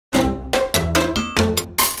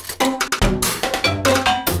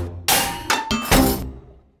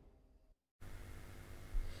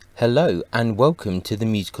Hello and welcome to the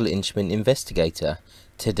Musical Instrument Investigator.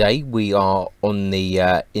 Today we are on the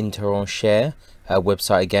Encheres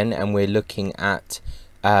website again, and we're looking at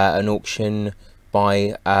an auction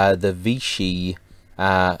by the Vichy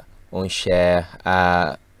Encheres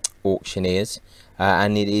auctioneers,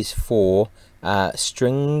 and it is for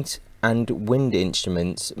strings and wind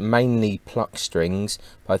instruments, mainly pluck strings,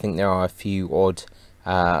 but I think there are a few odd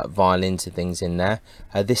violins and things in there.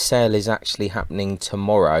 This sale is actually happening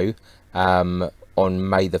tomorrow on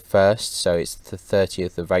May the 1st, so it's the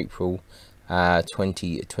 30th of April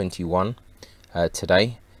 2021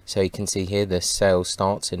 today. So you can see here the sale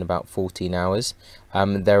starts in about 14 hours.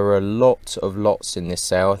 There are a lot of lots in this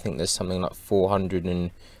sale. I think there's something like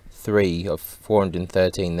 403 of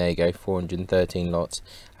 413, there you go, 413 lots,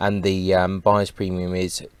 and the buyer's premium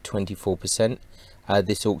is 24%.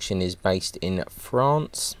 This auction is based in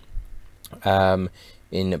France,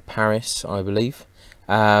 in Paris, I believe.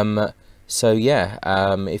 So yeah,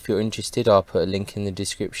 if you're interested, I'll put a link in the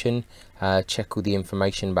description. Check all the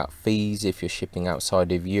information about fees if you're shipping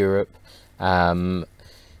outside of Europe, and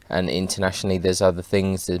internationally there's other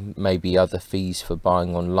things. There may be other fees for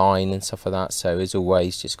buying online and stuff like that, so as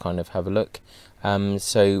always, just kind of have a look.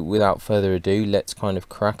 So without further ado, let's kind of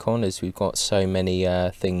crack on, as we've got so many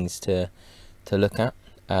things to look at.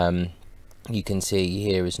 You can see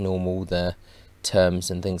here as normal the terms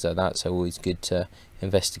and things like that, so always good to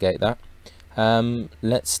investigate that.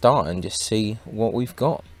 Let's start and just see what we've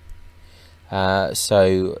got.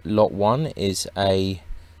 So lot 1 is a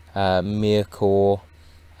Mircore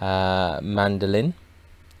mandolin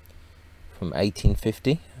from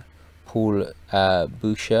 1850, Paul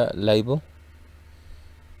Boucher label.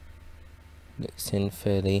 Looks in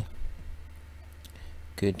fairly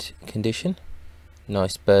good condition.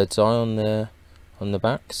 Nice bird's eye on the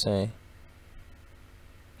back, so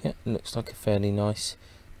yeah, looks like a fairly nice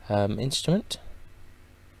instrument.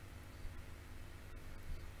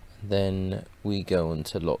 Then we go on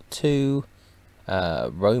to lot 2,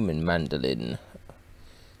 Roman mandolin,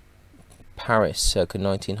 Paris circa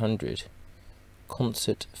 1900,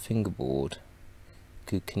 concert fingerboard,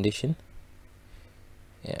 good condition.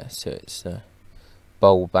 Yeah, so it's a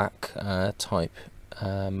bowl back type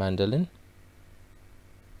mandolin.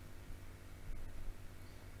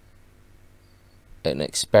 An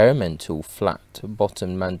experimental flat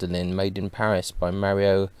bottom mandolin made in Paris by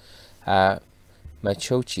Mario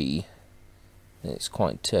Maciocchi. It's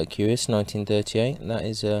quite curious, 1938. That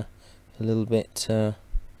is a little bit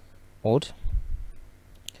odd.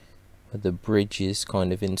 The bridge is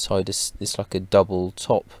kind of inside it's like a double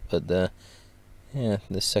top, but the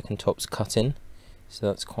second top's cut in, so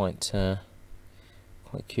that's quite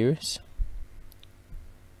curious.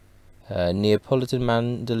 Neapolitan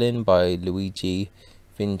mandolin by Luigi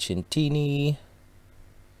Vincentini.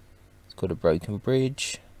 It's got a broken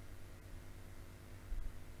bridge.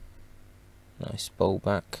 Nice bowl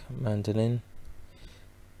back mandolin.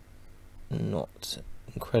 Not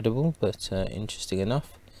incredible, but interesting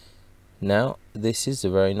enough. Now this is a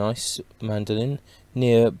very nice mandolin,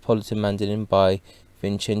 Neapolitan mandolin by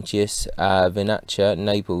Vincenzius Vinaccia,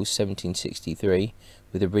 Naples, 1763,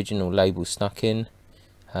 with original label stuck in.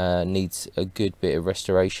 Needs a good bit of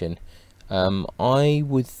restoration. I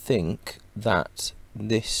would think that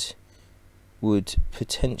this would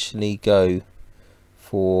potentially go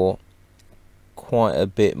for quite a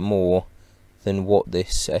bit more than what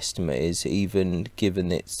this estimate is, even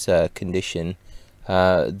given its condition.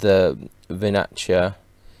 The Vinaccia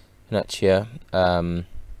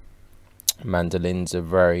mandolins are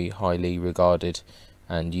very highly regarded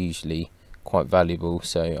and usually quite valuable,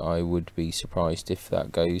 so I would be surprised if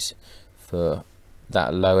that goes for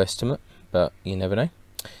that low estimate, but you never know.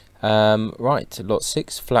 Right, lot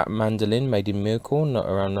 6, flat mandolin made in Mircore, not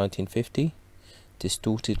around 1950,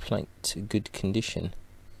 distorted plate, good condition.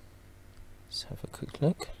 Let's have a quick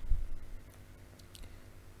look.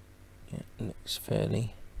 Yeah, looks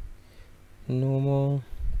fairly normal.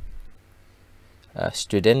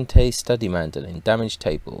 Stridente study mandolin, damaged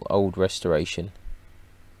table, old restoration.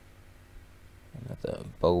 Another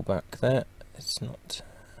bowl back there. It's not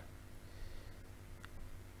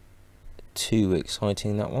too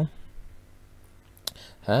exciting, that one.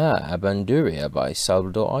 A Banduria by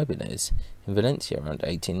Salvador Ibanez in Valencia around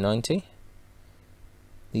 1890.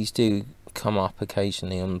 These do come up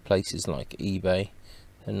occasionally on places like eBay.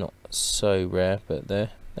 They're not so rare, but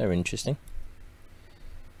they're interesting.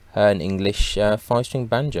 An English 5-string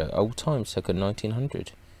banjo, old time, circa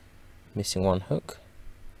 1900. Missing one hook.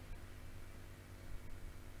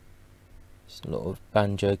 There's a lot of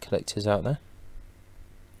banjo collectors out there.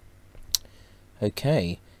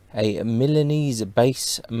 Okay, A Milanese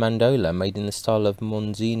bass mandola made in the style of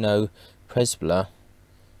Monzino Presbla.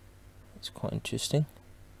 It's quite interesting.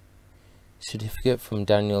 Certificate from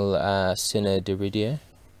Daniel Sinner de Ridier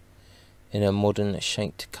in a modern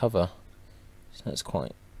shaped cover. So that's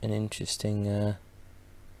quite an interesting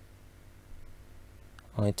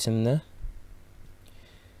item there.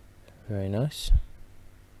 Very nice.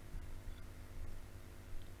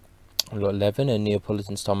 Lot 11, a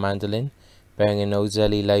Neapolitan style mandolin bearing an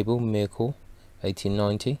Ozelli label, Miracle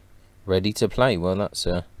 1890, ready to play. Well, that's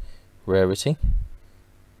a rarity.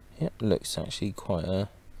 Yeah, looks actually quite a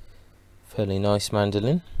fairly nice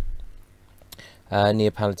mandolin.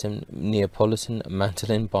 Neapolitan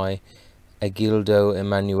mandolin by Agildo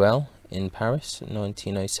Emmanuel in Paris,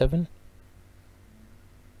 1907.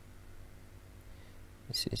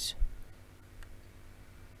 This is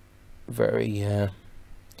very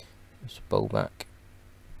it's bowl back,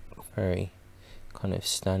 very kind of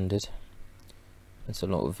standard. There's a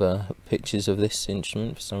lot of pictures of this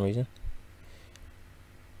instrument for some reason.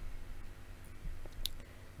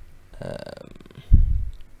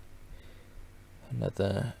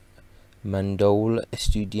 Another Mandole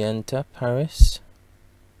Estudianta, Paris.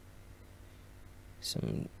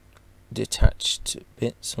 Some detached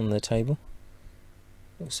bits on the table.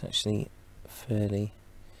 Looks actually a fairly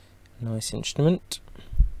nice instrument.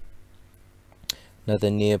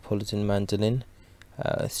 Another Neapolitan mandolin,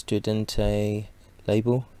 Studente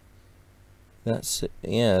label. That's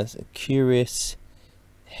that's a curious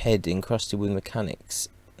head encrusted with mechanics.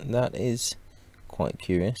 That is quite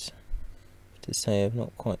curious to say. I've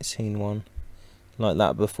not quite seen one like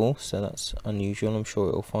that before, so that's unusual. I'm sure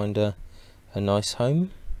it will find a nice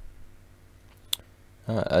home.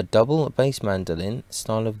 A double bass mandolin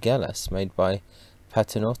style of Gellas made by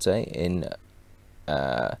Paternotte in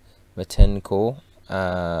Matencourt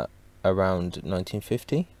around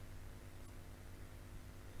 1950.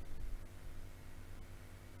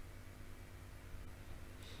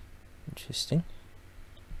 Interesting.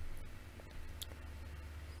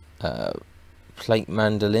 Plate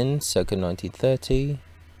mandolin circa 1930.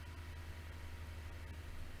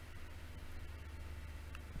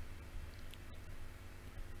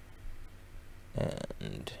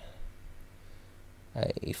 And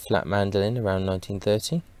a flat mandolin around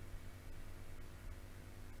 1930.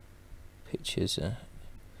 Pictures are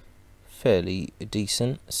fairly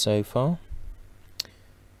decent so far.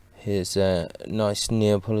 Here's a nice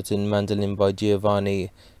Neapolitan mandolin by Giovanni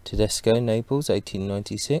Tedesco, Naples,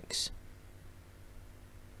 1896.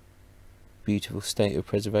 Beautiful state of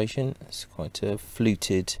preservation. It's quite a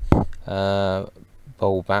fluted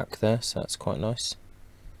bowl back there, so that's quite nice.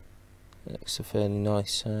 It looks a fairly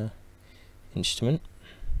nice instrument.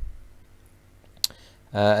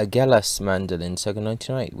 A Gellas mandolin, circa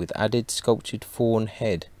 1908, with added sculptured fawn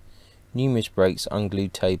head, numerous breaks,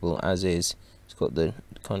 unglued table as is. It's got the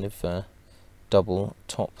kind of double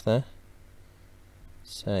top there.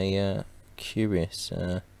 It's a curious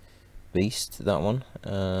beast, that one.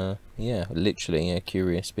 Yeah, literally a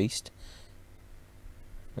curious beast.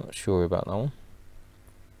 Not sure about that one.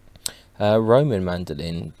 Roman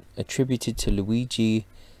mandolin, attributed to Luigi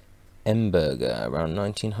Emberger around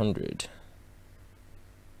 1900.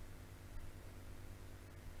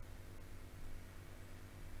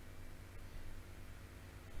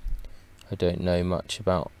 I don't know much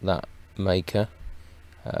about that maker.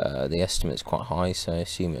 The estimate's quite high, so I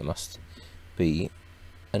assume it must be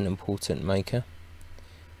an important maker.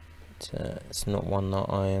 But it's not one that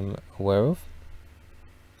I am aware of.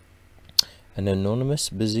 An anonymous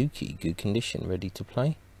bouzouki, good condition, ready to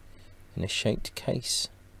play, in a shaped case.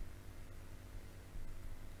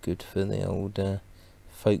 Good for the old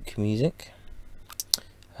folk music.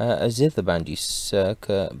 A zither banjo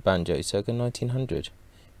circa 1900,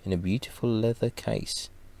 in a beautiful leather case.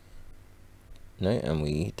 No, and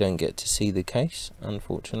we don't get to see the case,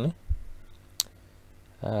 unfortunately.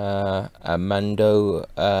 A Mando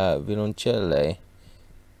Violoncelle,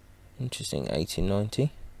 interesting,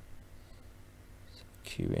 1890.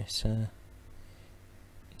 Curious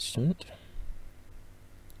instrument.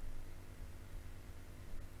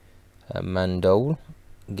 A Mandole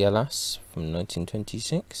Gellas from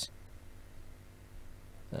 1926.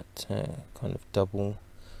 That kind of double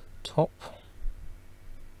top.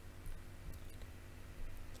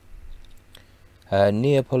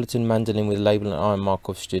 Neapolitan mandolin with label and iron mark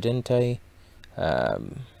of Studente,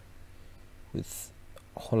 with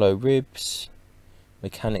hollow ribs,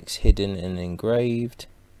 mechanics hidden and engraved.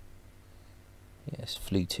 Yes,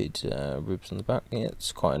 fluted ribs on the back. Yeah,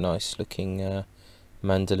 it's quite a nice looking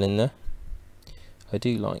mandolin there. I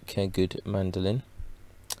do like a good mandolin.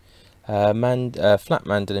 Flat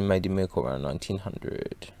mandolin made in Milk around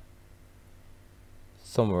 1900.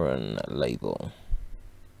 Thomaron label.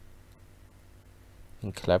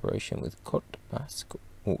 In collaboration with Cote Basque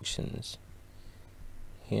Auctions.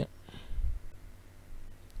 Here.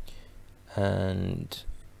 And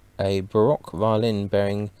a Baroque violin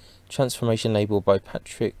bearing transformation label by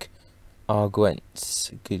Patrick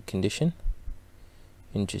Arguents. Good condition.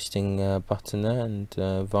 Interesting button there and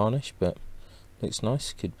varnish, but looks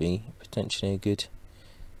nice. Could be potentially a good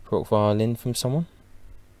Baroque violin from someone.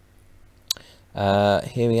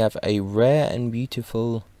 Here we have a rare and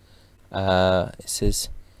beautiful, it says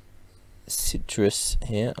citrus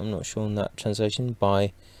here, I'm not sure on that translation,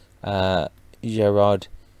 by Gerard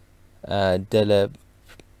Delaplanque,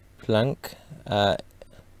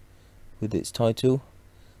 with its title,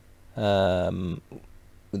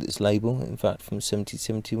 with its label, in fact, from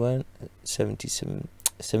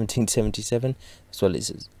 1777, as well as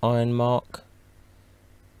its iron mark.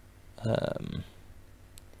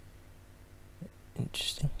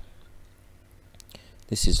 Interesting.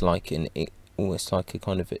 This is like almost like a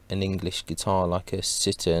kind of an English guitar, like a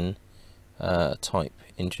Cittern type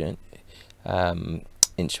instrument. I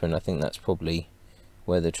think that's probably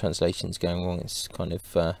where the translation's going wrong. It's kind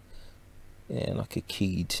of yeah, like a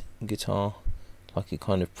keyed guitar, like a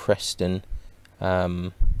kind of Preston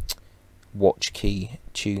watch key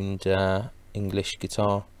tuned English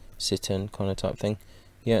guitar, Cittern kind of type thing.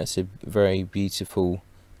 Yeah, it's a very beautiful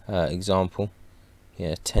example.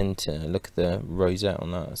 Yeah, tend to look at the rosette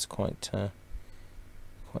on that. It's quite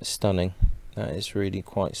quite stunning. That is really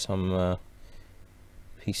quite some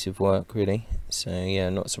piece of work, really. So yeah,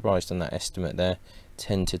 not surprised on that estimate there,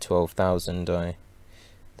 10 to 12,000. I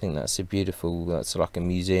think that's a beautiful. That's like a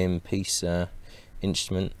museum piece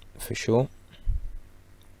instrument for sure.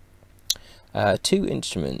 Two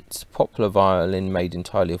instruments: popular violin made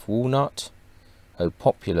entirely of walnut.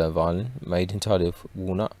 Popular violin made entirely of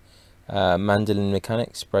walnut. Mandolin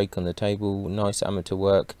mechanics, break on the table, nice amateur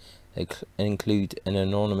work. They include an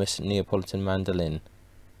anonymous Neapolitan mandolin.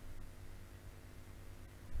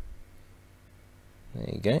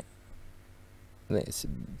 There you go. This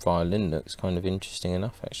violin looks kind of interesting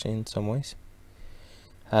enough, actually, in some ways.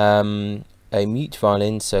 A mute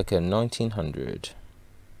violin circa 1900.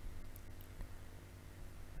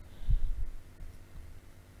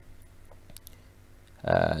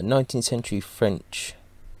 19th century French,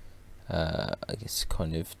 I guess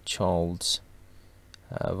kind of child's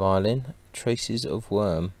violin. Traces of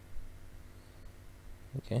worm.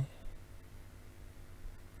 Okay.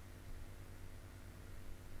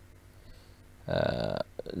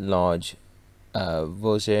 Large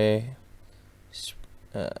Vosé,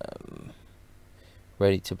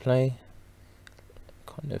 ready to play.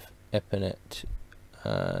 Kind of Epinette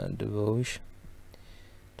de Vosges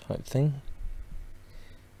type thing.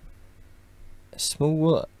 A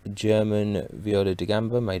small German viola da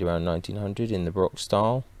gamba made around 1900 in the Baroque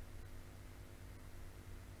style.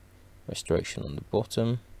 Restoration on the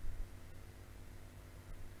bottom.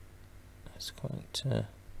 That's quite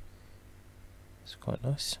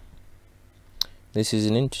nice. This is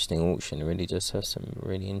an interesting auction. It really does have some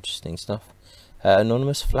really interesting stuff.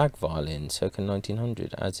 Anonymous flag violin, circa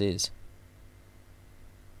 1900, as is.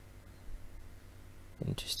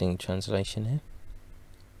 Interesting translation here.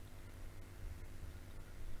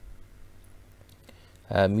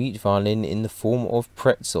 Mute violin in the form of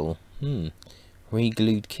pretzel.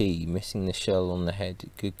 Re-glued key, missing the shell on the head.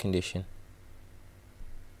 Good condition.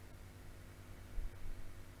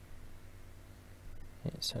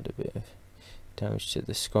 It's had a bit of damage to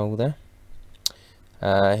the scroll there.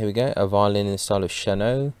 Here we go. A violin in the style of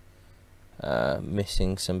Chanot.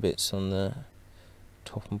 Missing some bits on the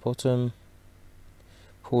top and bottom.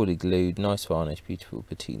 Poorly glued. Nice varnish. Beautiful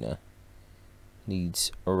patina.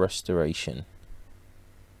 Needs a restoration.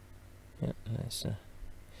 Yeah, there's a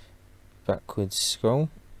backwards scroll.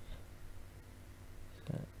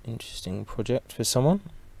 Interesting project for someone.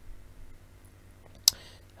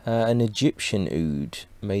 An Egyptian oud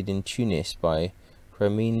made in Tunis by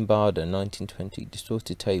Ramin Barda, 1920.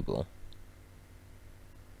 Distorted table.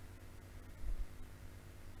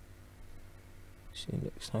 Actually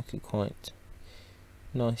looks like a quite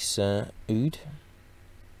nice oud.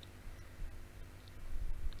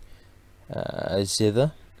 A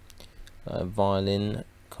zither. Violin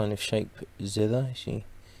kind of shape zither. You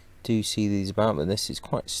do see these about, but this is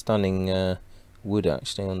quite stunning wood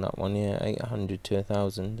actually on that one. Yeah, 800 to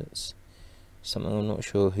 1,000. That's something I'm not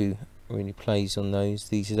sure who really plays on those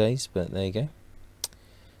these days, but there you go.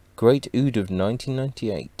 Great oud of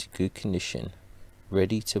 1998, good condition,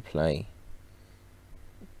 ready to play.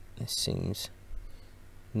 This seems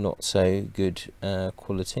not so good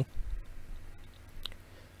quality.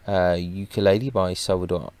 Ukulele by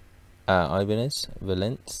Salvador Ibanez,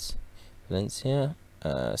 Valencia,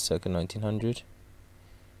 circa 1900.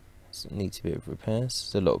 It needs a bit of repairs.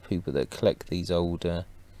 There's a lot of people that collect these old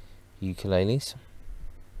ukuleles.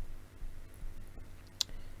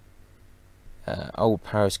 Old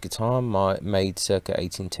Paris guitar made circa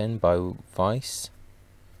 1810 by Vichy. It's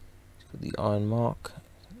got the iron mark.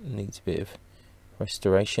 It needs a bit of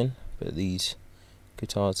restoration, but these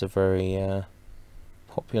guitars are very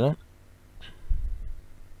popular.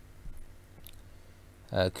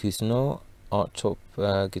 Cousineau art top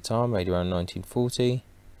guitar made around 1940.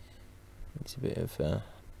 Needs a bit of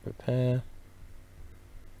repair.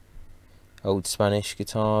 Old Spanish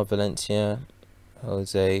guitar, Valencia,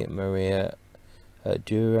 Jose Maria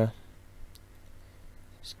Dura.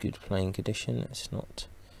 It's good playing condition. It's not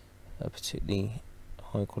a particularly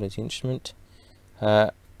high quality instrument.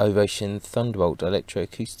 Ovation Thunderbolt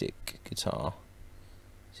electroacoustic guitar.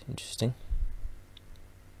 It's interesting.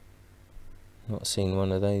 Not seen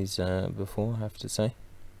one of those before, I have to say.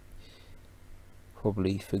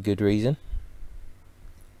 Probably for good reason.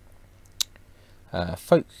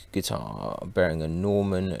 Folk guitar bearing a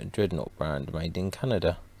Norman Dreadnought brand, made in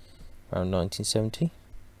Canada around 1970.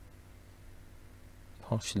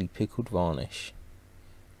 Partially pickled varnish,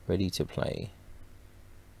 ready to play.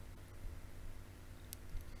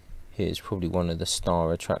 Here's probably one of the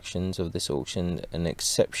star attractions of this auction, an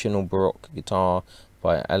exceptional Baroque guitar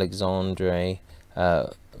by Alexandre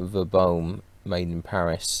Verboom, made in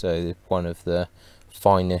Paris. So one of the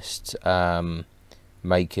finest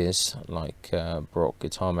makers, like Baroque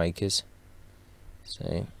guitar makers.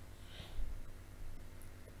 So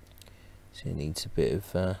it needs a bit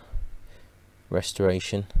of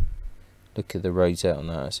restoration. Look at the rosette on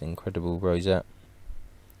that. It's an incredible rosette.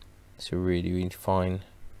 It's a really fine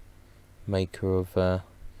maker of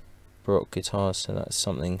Baroque guitars, so that's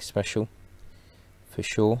something special for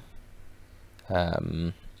sure.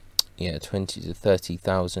 Yeah, 20 to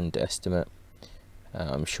 30,000 estimate.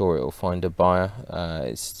 I'm sure it'll find a buyer.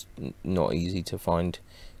 It's not easy to find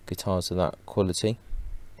guitars of that quality.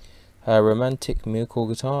 Romantic Miracle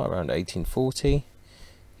guitar around 1840.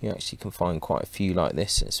 You actually can find quite a few like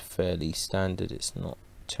this. It's fairly standard. It's not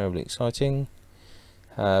terribly exciting.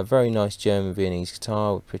 Very nice German Viennese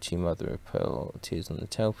guitar with pretty mother of pearl tears on the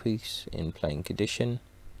tailpiece in plain condition.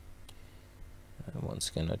 Once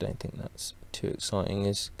again, I don't think that's too exciting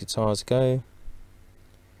as guitars go.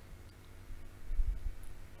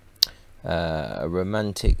 A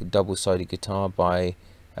romantic double-sided guitar by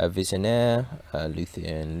Visionnaire, Luther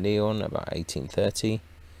and Leon, about 1830.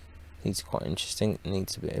 These are quite interesting. It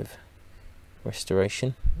needs a bit of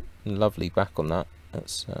restoration. Lovely back on that.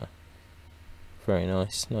 That's very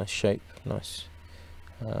nice. Nice shape. Nice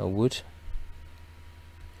wood.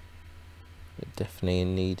 But definitely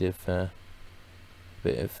in need of a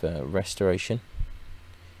bit of restoration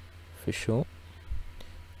for sure.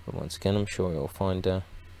 But once again, I'm sure it'll find a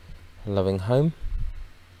loving home.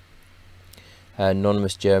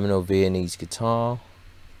 Anonymous German or Viennese guitar.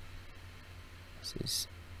 This is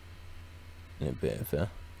in a bit of a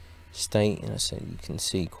state, so you can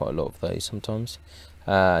see quite a lot of those sometimes.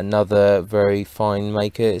 Another very fine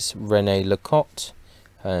maker is René Lecotte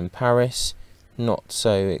in Paris. Not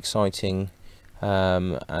so exciting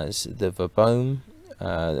as the Verboom.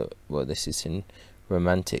 Well, this is in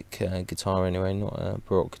romantic guitar anyway, not a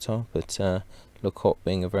Baroque guitar, but Lecotte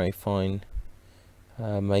being a very fine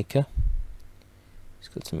maker. It's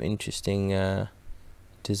got some interesting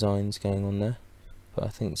designs going on there, but I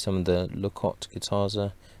think some of the Lecotte guitars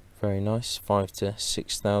are very nice. 5 to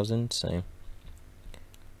 6,000. So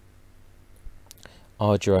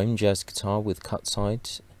R. Jerome jazz guitar with cut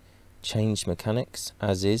sides, changed mechanics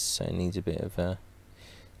as is, so it needs a bit of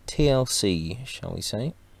TLC, shall we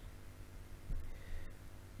say.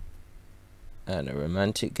 And a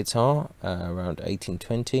romantic guitar around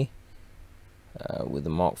 1820 with a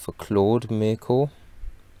mark for Claude Miracle.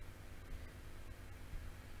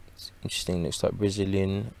 It's interesting, looks like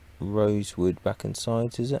Brazilian rosewood back and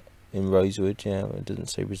sides, is it? In rosewood, yeah, it doesn't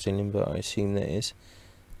say Brazilian, but I assume that is.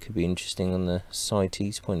 Could be interesting on the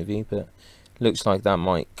CITES point of view, but looks like that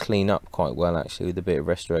might clean up quite well actually with a bit of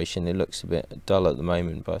restoration. It looks a bit dull at the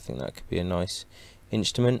moment, but I think that could be a nice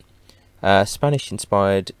instrument. Spanish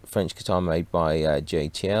inspired French guitar made by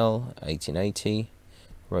JTL, 1880,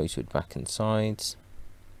 rosewood back and sides.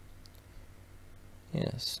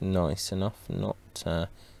 Yes, nice enough, not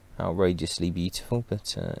outrageously beautiful,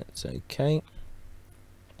 but it's okay.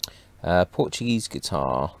 Portuguese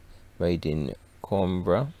guitar made in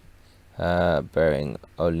Coimbra, bearing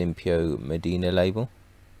Olympio Medina label.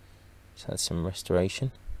 It's had some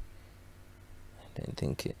restoration. I don't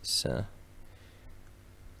think it's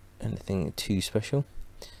anything too special.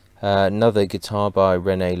 Another guitar by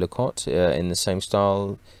René Lecotte in the same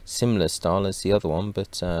style, similar style as the other one,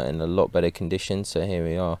 but in a lot better condition. So here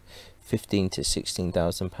we are, 15 to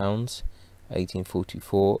 16,000 pounds,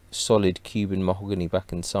 1844, solid Cuban mahogany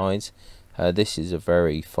back and sides. This is a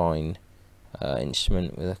very fine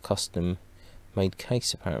instrument with a custom made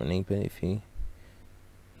case apparently, but if you,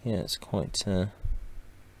 yeah, it's quite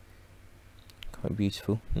quite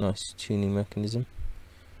beautiful, nice tuning mechanism.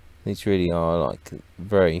 These really are like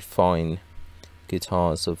very fine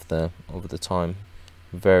guitars of the time,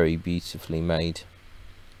 very beautifully made.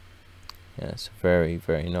 Yeah, it's a very,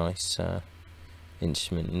 very nice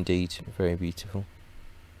instrument indeed, very beautiful.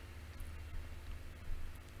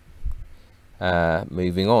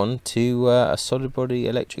 Moving on to a solid body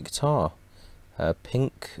electric guitar,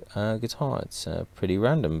 pink guitar. It's pretty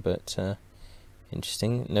random, but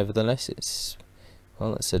interesting nevertheless.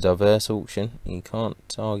 Well, it's a diverse auction, you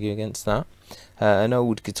can't argue against that. An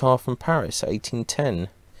old guitar from Paris, 1810,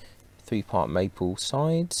 3-part maple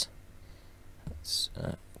sides. That's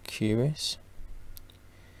curious.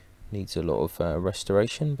 Needs a lot of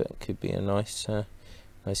restoration, but it could be a nice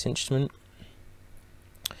nice instrument.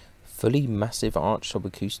 Fully massive archtop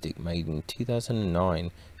acoustic, made in 2009.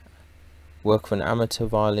 Work of an amateur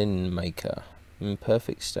violin maker, in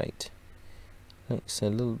perfect state. Looks a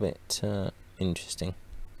little bit interesting,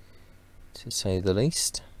 to say the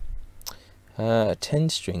least.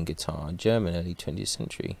 10-string guitar, German, early 20th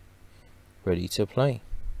century, ready to play.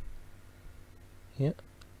 Yeah,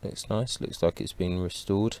 looks nice. Looks like it's been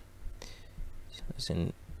restored, so it's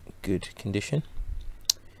in good condition.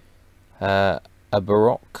 A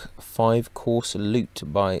Baroque 5-course lute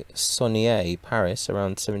by Saunier, Paris,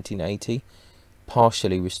 around 1780,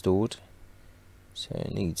 partially restored, so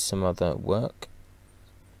it needs some other work.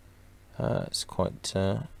 It's quite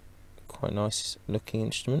nice looking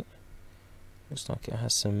instrument. Looks like it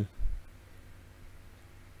has some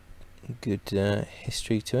good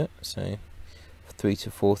history to it. So 3,000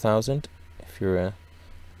 to 4,000 if you're a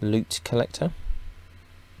lute collector.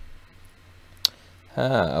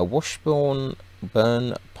 A Washburn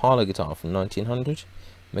parlour guitar from 1900.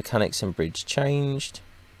 Mechanics and bridge changed.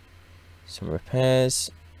 Some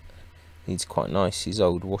repairs. Needs quite nice, these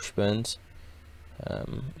old Washburns.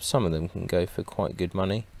 Some of them can go for quite good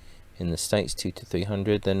money in the States, 200 to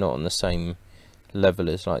 300. They're not on the same level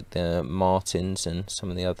as like the Martins and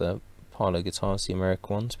some of the other parlour guitars, the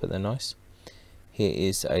American ones, but they're nice. Here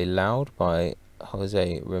is a Loud by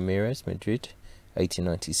Jose Ramirez, Madrid,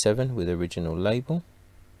 1897, with original label.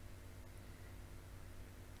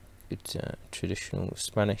 Good traditional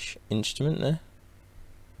Spanish instrument there.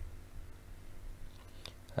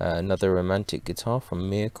 Another romantic guitar from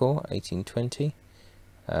Miracor, 1820.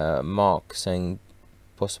 Mark saying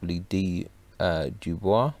possibly D.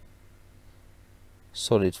 Dubois.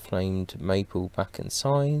 Solid flamed maple back and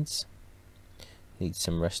sides. Needs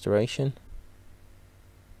some restoration.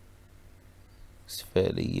 It's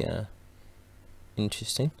fairly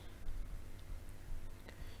interesting.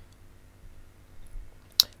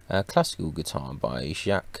 Classical guitar by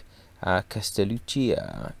Jacques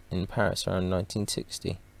Castellucci in Paris around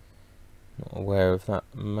 1960. Not aware of that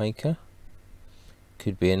maker.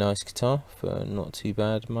 Could be a nice guitar for not too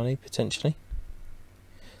bad money potentially.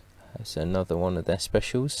 That's another one of their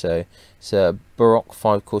specials. So it's a Baroque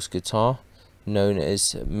 5-course guitar known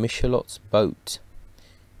as Michelot's Boat.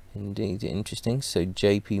 Indeed interesting. So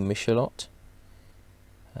J.P. Michelot,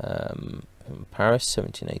 from Paris,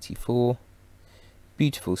 1784.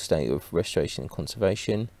 Beautiful state of restoration and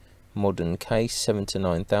conservation. Modern case, 7,000 to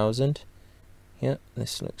 9,000. Yeah,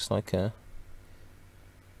 this looks like a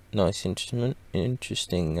nice instrument.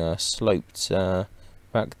 Interesting sloped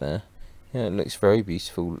back there. Yeah, it looks very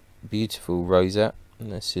beautiful. Beautiful rosette.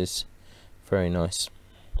 This is very nice.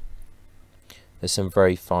 There's some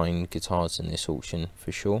very fine guitars in this auction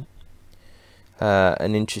for sure.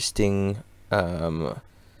 An interesting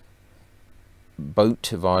boat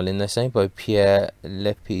violin, they say, by Pierre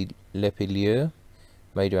Lepilier,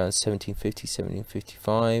 made around 1750,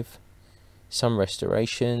 1755. Some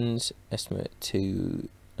restorations, estimate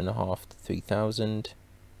 2,500 to 3,000.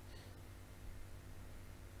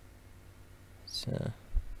 So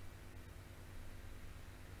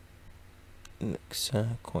looks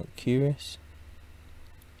quite curious.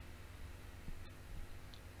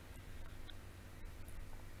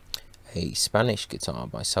 A Spanish guitar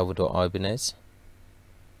by Salvador Ibanez.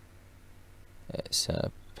 It's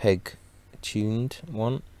a peg tuned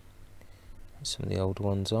one. Some of the old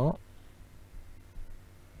ones are.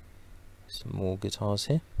 Some more guitars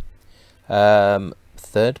here.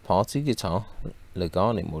 Third-party guitar,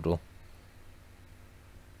 Layanti model,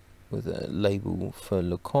 with a label for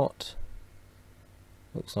Lecoq.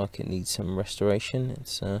 Looks like it needs some restoration.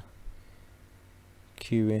 It's a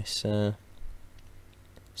curious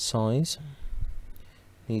size.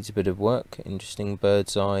 Needs a bit of work. Interesting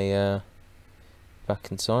bird's eye back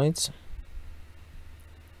and sides.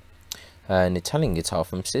 An Italian guitar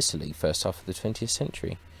from Sicily, first half of the 20th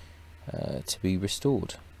century, to be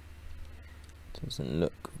restored. Doesn't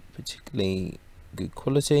look particularly good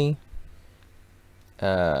quality.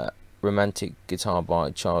 Romantic guitar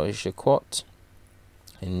by Charles Jacquot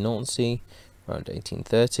in Nancy around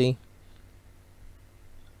 1830.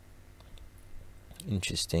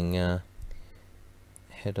 Interesting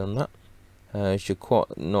head on that.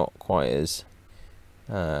 Jacquot not quite as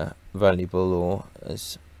valuable or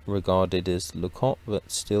as regarded as Lecoq, but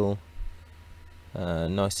still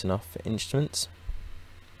nice enough for instruments.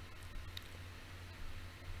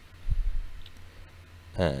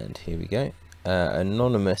 And here we go,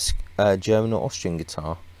 anonymous German or Austrian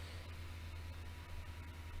guitar,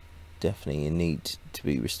 definitely in need to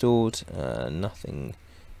be restored. Nothing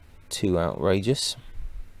too outrageous.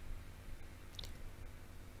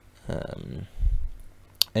 An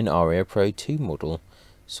Aria Pro 2 model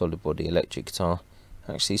solid body electric guitar.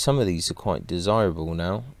 Actually, some of these are quite desirable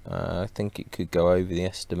now. I think it could go over the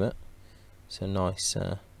estimate. So nice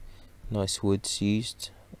nice woods used,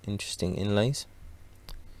 interesting inlays.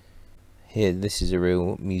 Here, this is a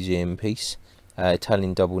real museum piece.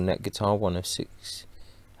 Italian double neck guitar, one of 6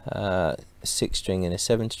 string and a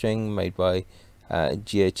 7 string, made by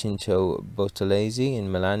Giacinto Botolesi in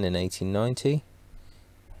Milan in 1890.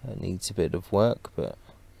 Needs a bit of work, but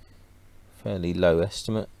fairly low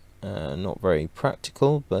estimate. Not very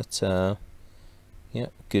practical, but yeah,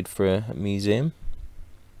 good for a museum.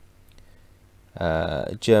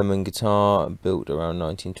 German guitar built around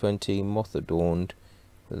 1920, moth adorned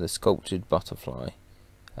with a sculptured butterfly.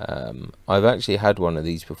 I've actually had one of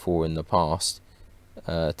these before in the past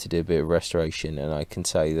to do a bit of restoration, and I can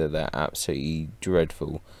say that they're absolutely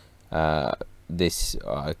dreadful. This,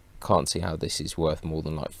 I can't see how this is worth more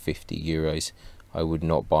than like 50 euros. I would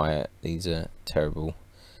not buy it. These are terrible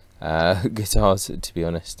guitars, to be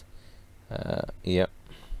honest. Yep.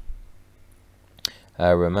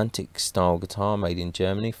 A romantic style guitar made in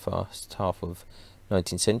Germany, first half of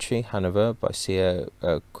 19th century, Hanover by C.A.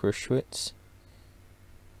 Kruschwitz,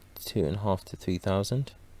 2.5 to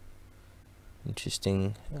 3,000.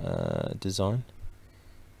 Interesting design.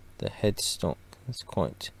 The headstock is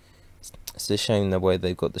quite. It's a shame the way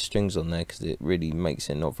they've got the strings on there, because it really makes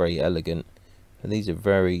it not very elegant. But these are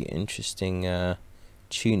very interesting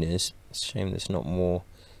tuners. It's a shame there's not more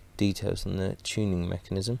details on the tuning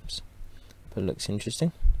mechanisms, but it looks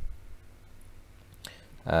interesting.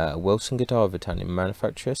 Wilson guitar of Italian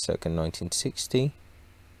manufacturer, circa 1960.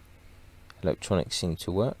 Electronics seem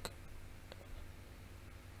to work.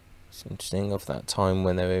 It's interesting, of that time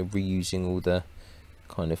when they were reusing all the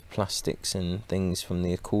kind of plastics and things from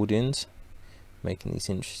the accordions, making these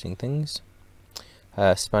interesting things.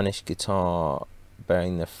 Spanish guitar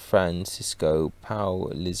bearing the Francisco Pau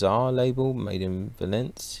Lizar label, made in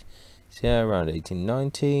Valencia around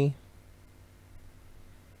 1890.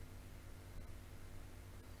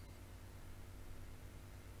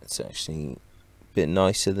 It's actually a bit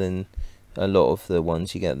nicer than a lot of the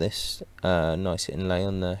ones you get. This nice inlay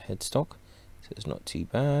on the headstock, so it's not too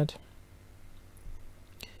bad.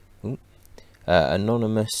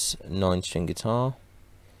 Anonymous 9-string guitar,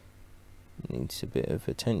 needs a bit of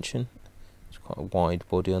attention. It's quite a wide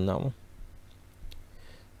body on that one.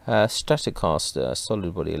 Stratocaster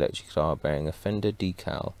solid body electric guitar bearing a Fender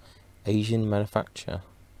decal, Asian manufacturer.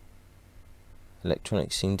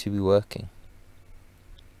 Electronics seem to be working.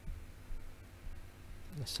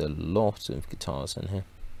 There's a lot of guitars in here.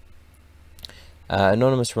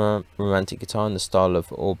 Anonymous romantic guitar in the style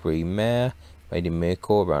of Aubrey Mayer, made in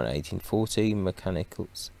Mirecourt around 1840. Mechanical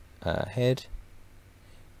head,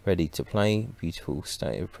 ready to play, beautiful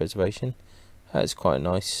state of preservation. It's quite a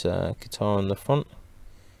nice guitar on the front.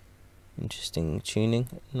 Interesting tuning,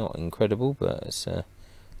 not incredible, but it's a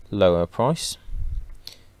lower price.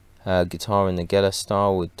 Guitar in the Geller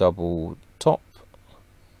style with double top.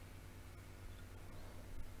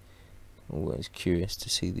 Always curious to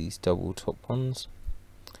see these double top ones.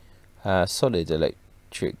 Solid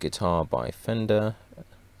electric guitar by Fender.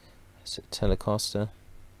 It's a Telecaster.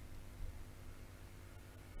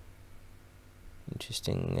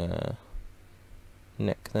 Interesting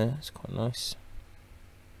neck there, it's quite nice.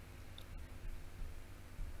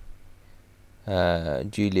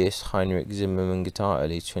 Julius Heinrich Zimmermann guitar,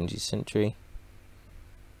 early 20th century.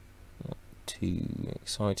 Not too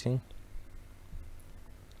exciting.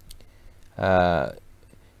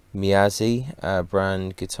 Miazzi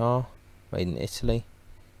brand guitar, made in Italy.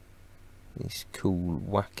 These cool,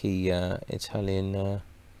 wacky Italian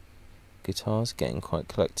guitars, getting quite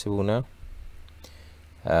collectible now.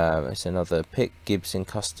 It's another pick, Gibson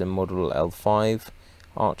Custom Model L5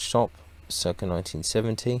 archtop, circa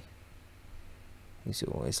 1970. These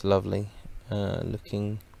are always lovely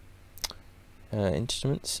looking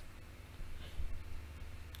instruments.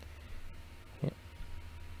 Yeah.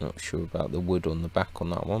 Not sure about the wood on the back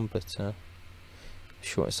on that one, but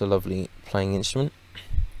sure it's a lovely playing instrument.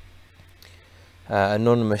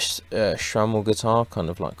 Anonymous Schrammel guitar, kind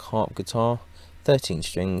of like harp guitar, 13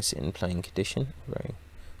 strings in playing condition, very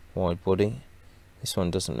wide body. This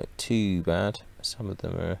one doesn't look too bad, some of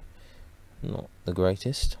them are not the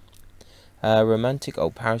greatest. Romantic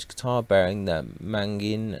old Paris guitar bearing the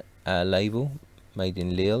Mangin label, made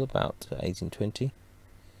in Lille about 1820.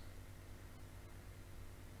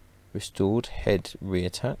 Restored, head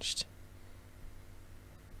reattached,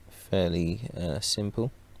 fairly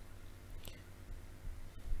simple.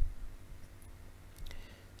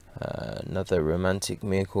 Another romantic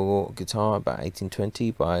miracle guitar about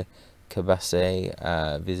 1820 by Cabasset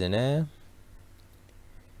Visionaire.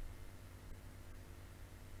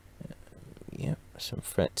 Yeah, some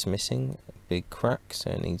frets missing, a big crack,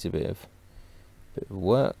 so it needs a bit of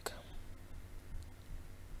work.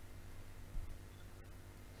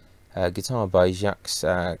 Guitar by Jacques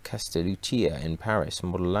Castelluccia in Paris,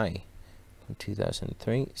 Model A, from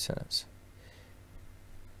 2003. So that's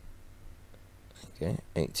okay,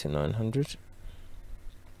 8 to 900.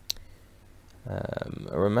 A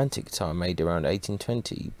romantic guitar made around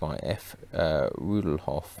 1820 by F.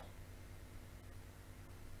 Rudelhoff.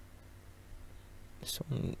 This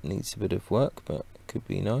one needs a bit of work, but could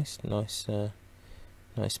be nice. Nice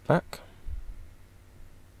pack.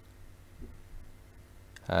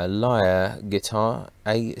 Lyre guitar,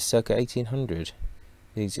 circa 1800.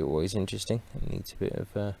 These are always interesting. It needs a bit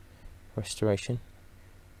of restoration.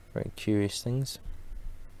 Very curious things.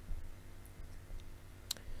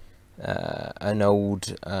 An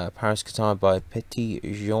old Paris guitar by Petit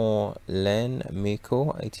Jean Laine Miracle,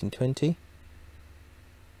 1820.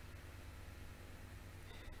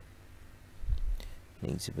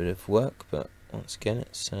 Needs a bit of work, but once again,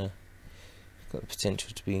 it's got the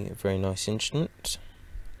potential to be a very nice instrument.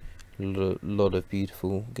 Lot of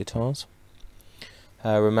beautiful guitars.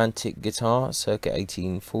 Romantic guitar, circa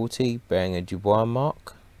 1840, bearing a Dubois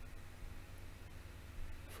mark.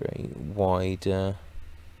 Very wide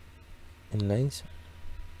inlays.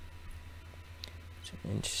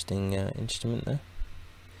 Interesting instrument there.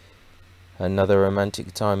 Another romantic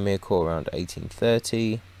guitar, miracle, around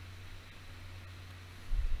 1830.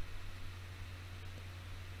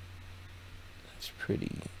 That's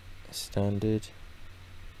pretty standard.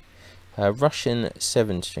 Russian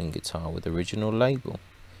 7-string guitar with original label,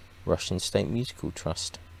 Russian State Musical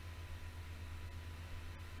Trust.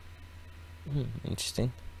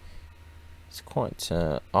 Interesting. It's quite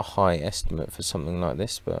a high estimate for something like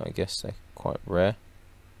this, but I guess they're quite rare.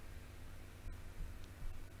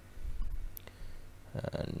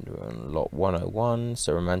 And we're on lot 101,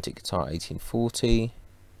 so romantic guitar 1840.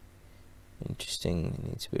 Interesting,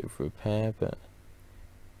 needs a bit of repair, but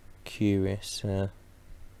curious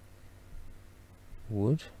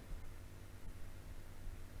wood.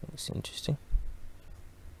 Looks interesting.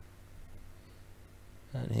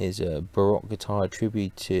 And here's a Baroque guitar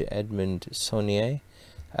tribute to Edmond Saunier,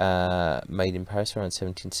 made in Paris around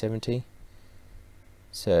 1770.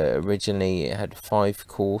 So originally it had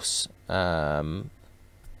 5-course, so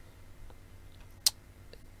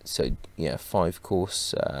yeah,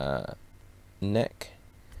 5-course neck,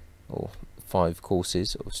 or 5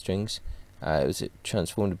 courses of strings. It was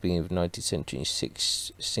transformed to being of 19th century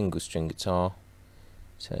 6-single-string guitar,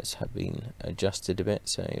 so it's been adjusted a bit.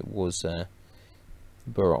 So it was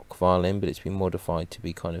Baroque violin, but it's been modified to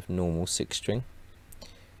be kind of normal 6-string.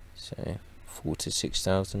 So 4,000 to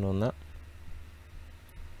 6,000 on that.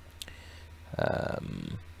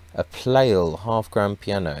 A Pleyel half-grand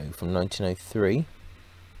piano from 1903.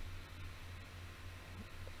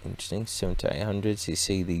 Interesting, 700 to 800. So you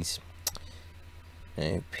see these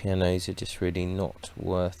pianos are just really not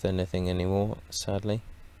worth anything anymore, sadly.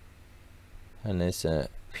 And there's a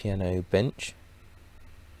piano bench.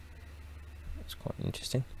 It's quite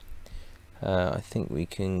interesting. I think we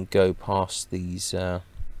can go past these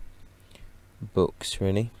books,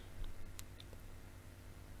 really.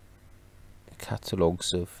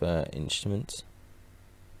 Catalogues of instruments.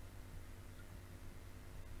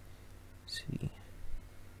 See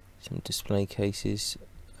some display cases.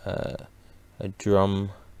 a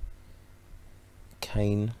drum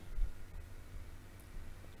cane.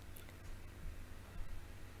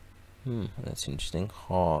 That's interesting.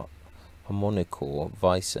 Harmonica,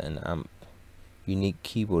 visor and amp. Unique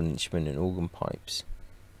keyboard instrument and organ pipes.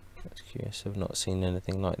 That's curious. I've not seen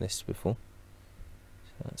anything like this before.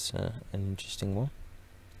 So that's an interesting one.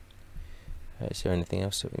 Is there anything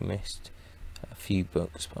else that we missed? A few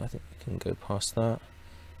books, but I think we can go past that.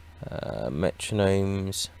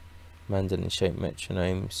 Metronomes, mandolin-shaped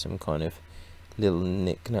metronomes, some kind of little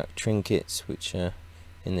knick-knack trinkets which are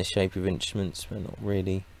in the shape of instruments but not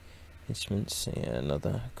really instruments. Yeah,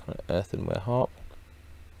 another kind of earthenware harp.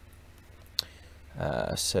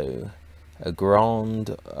 So a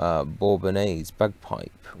Grande Bourbonnaise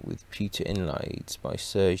bagpipe with pewter inlays by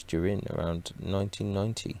Serge Durin around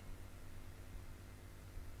 1990.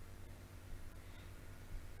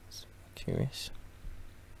 That's curious.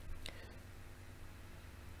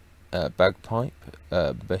 Bagpipe,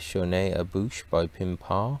 Béchonnet à bouche by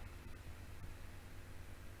Pimpar.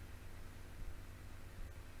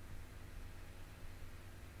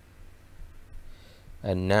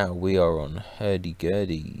 And now we are on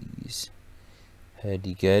hurdy-gurdies.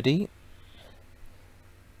 Hurdy-gurdy,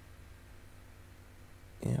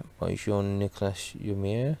 yeah, by Jean-Nicolas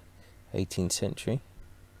Jumier, 18th century.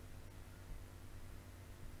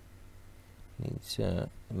 Needs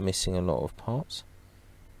missing a lot of parts.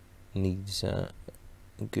 Needs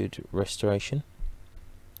good restoration.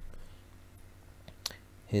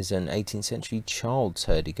 Here's an 18th century child's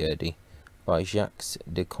hurdy-gurdy by Jacques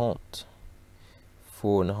Decomte.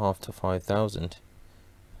 4,500 to 5,000.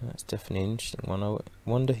 That's definitely an interesting one. I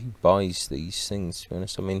wonder who buys these things, to be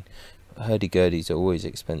honest. I mean, hurdy-gurdies are always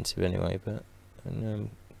expensive anyway, but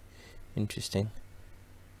interesting.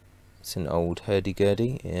 It's an old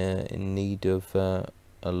hurdy-gurdy in need of a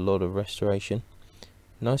lot of restoration.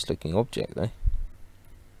 Nice looking object though.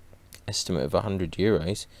 Estimate of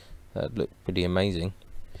 €100. That looked pretty amazing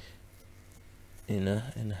in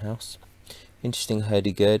a house. Interesting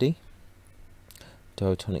hurdy-gurdy.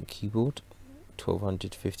 Diatonic keyboard,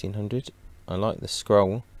 1200 to 1500. I like the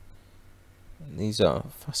scroll. These are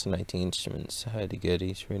fascinating instruments.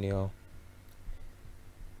 Hurdy-gurdies really are.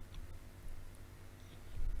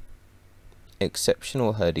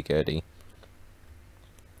 Exceptional hurdy-gurdy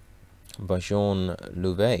by Jean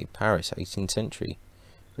Louvet, Paris, 18th century.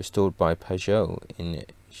 Restored by Pajot in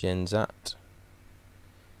Genzat.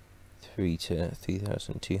 3 to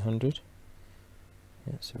 3,200.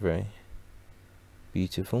 It's a very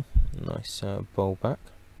beautiful, nice bowl back.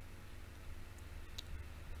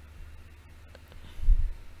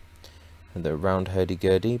 And the round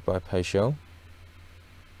hurdy-gurdy by Pajot.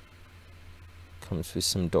 Comes with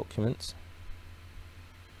some documents.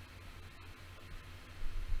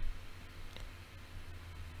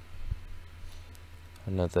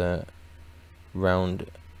 Another round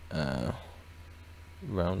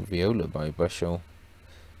viola by Bachel.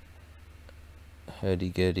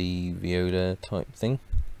 Hurdy-gurdy viola type thing.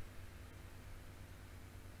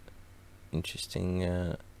 Interesting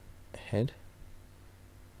head.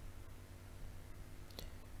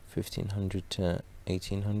 1500 to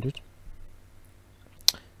 1800.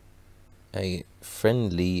 A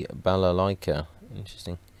friendly balalaika.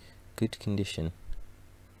 Interesting. Good condition.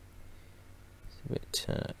 It's a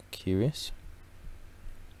bit curious.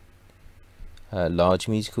 Large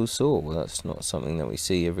musical saw. Well, that's not something that we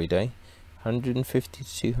see every day. 150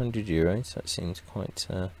 to 200 euros. That seems quite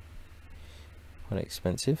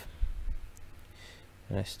expensive.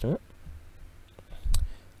 An estimate.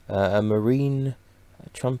 A marine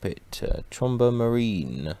trumpet, tromba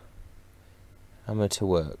marine. Amateur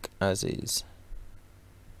work, as is.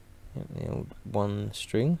 Yep, the old one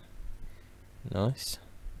string. Nice.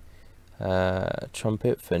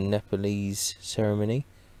 Trumpet for Nepalese ceremony.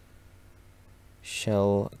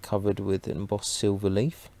 Shell covered with embossed silver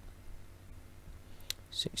leaf.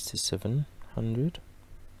 6 to 700.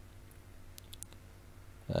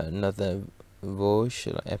 Another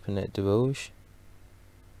Vosges, like Epinette de Vosges.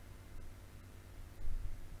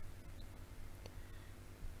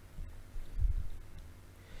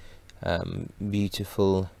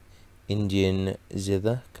 Beautiful Indian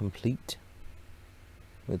zither, complete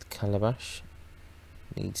with calabash.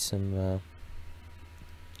 Needs some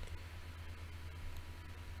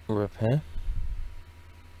repair.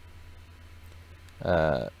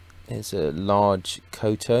 Here's a large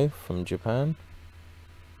koto from Japan.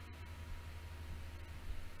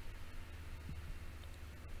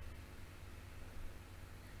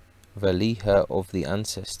 Valija of the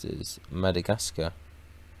Ancestors, Madagascar.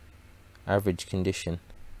 Average condition.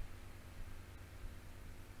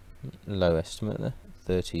 Low estimate there,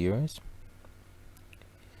 30 euros.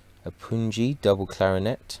 A pungi double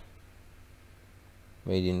clarinet,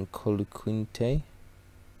 made in Coluquinte,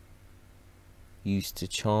 used to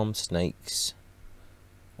charm snakes,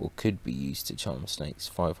 or could be used to charm snakes,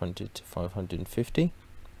 500 to 550.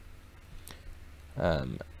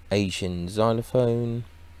 Asian xylophone.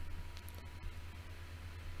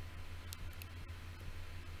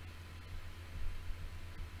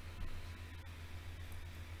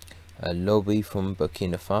 A lobby from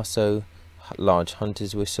Burkina Faso, large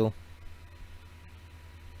hunter's whistle.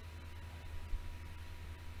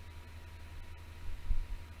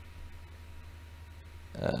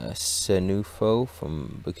 Senufo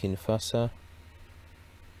from Burkina Faso.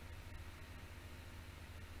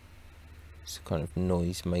 It's a kind of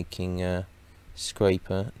noise making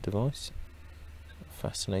scraper device.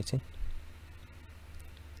 Fascinating.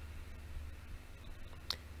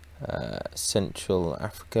 Central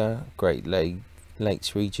Africa, Great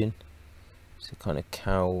Lakes region. It's a kind of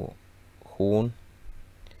cow horn,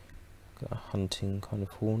 got a hunting kind of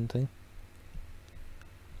horn thing.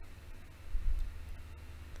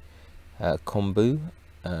 Kombu,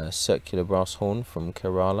 circular brass horn from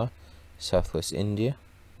Kerala, southwest India.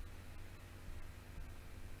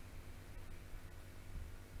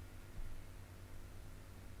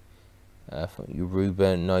 From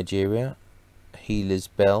Yoruba, Nigeria, healer's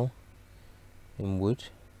bell in wood.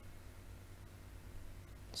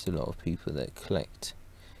 There's a lot of people that collect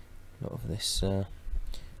a lot of this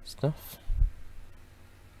stuff.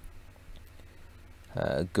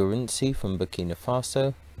 Gurinci from Burkina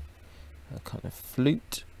Faso, a kind of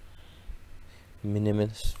flute,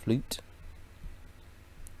 minimalist flute.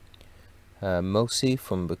 Mosi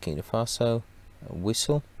from Burkina Faso, a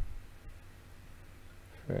whistle.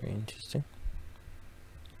 Very interesting.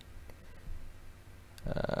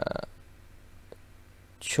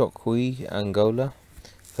 Chokwi, Angola,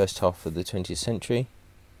 first half of the 20th century.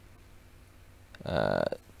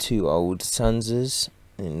 Two old sanzas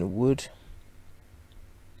in wood.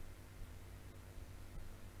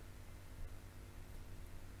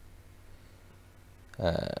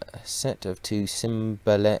 Set of two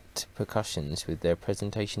cymbalette percussions with their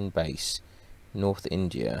presentation base, North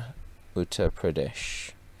India, Uttar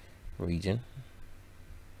Pradesh region.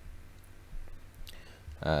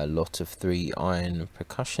 A lot of 3 iron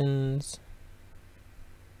percussions.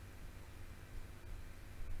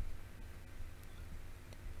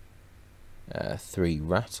 3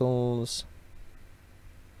 rattles.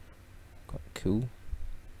 Quite cool.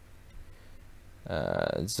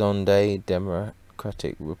 Zonde,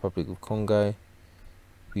 Democratic Republic of Congo.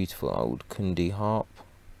 Beautiful old Kundi harp.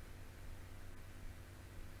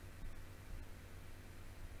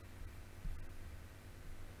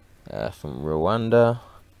 From Rwanda,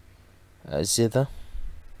 zither,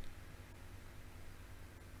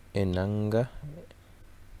 inanga.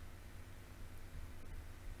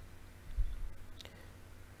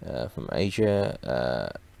 From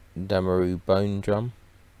Asia, Damaru bone drum,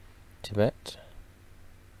 Tibet.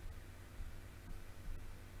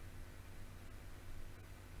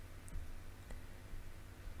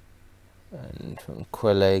 And from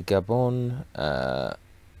Kwele, Gabon,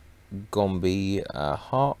 Gombe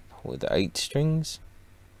harp with 8 strings.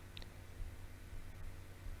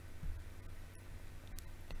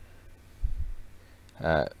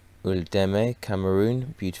 Uldeme,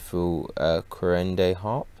 Cameroon, beautiful Kurende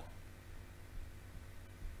harp.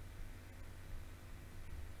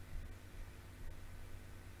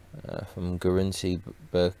 From Gurinci,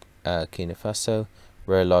 Burkina Faso,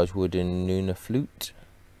 rare large wooden Nuna flute.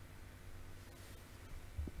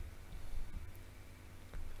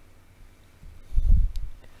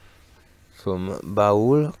 From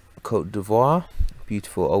Baoul, Côte d'Ivoire,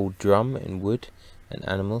 beautiful old drum in wood and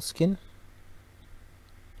animal skin.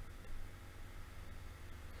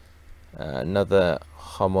 Another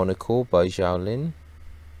harmonical by Zhaolin.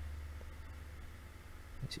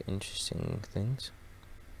 These interesting things.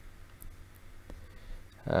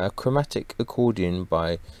 Chromatic accordion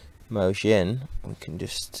by Mojian. We can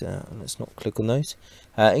just let's not click on those.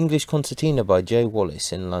 English concertina by J.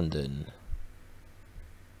 Wallace in London.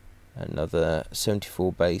 Another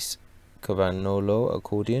 74 bass Cavagnolo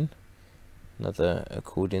accordion. Another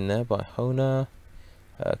accordion there by Hona.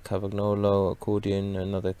 Cavagnolo accordion,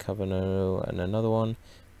 another Cavagnolo, and another one.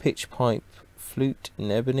 Pitch pipe flute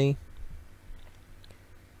in ebony.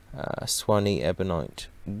 Swanee ebonite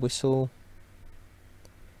whistle.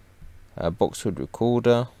 Boxwood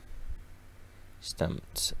recorder.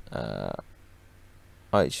 Stamped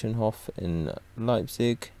Eichenhof in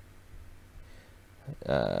Leipzig.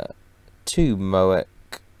 2 Moek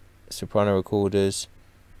soprano recorders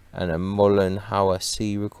and a Mollenhauer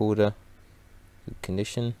C recorder, good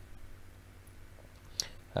condition.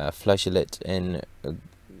 Flageolet en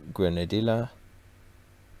grenadilla,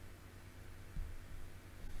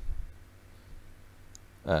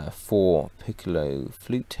 4 piccolo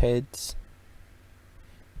flute heads.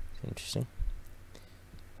 Interesting.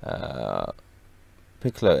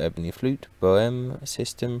 Piccolo ebony flute Bohème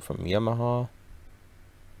system from Yamaha.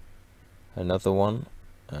 Another one.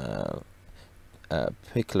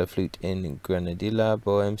 Piccolo flute in Grenadilla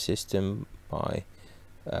Bohème system by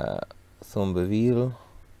Thornberville.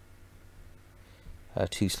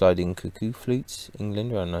 2 sliding cuckoo flutes,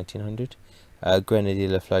 England, around 1900.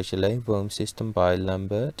 Grenadilla flageolet Bohème system by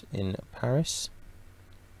Lambert in Paris.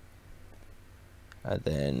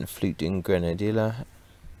 Then flute in Grenadilla,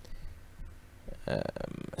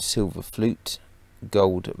 silver flute,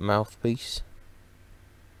 gold mouthpiece.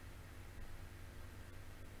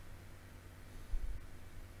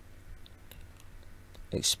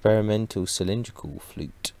 Experimental cylindrical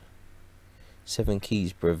flute, 7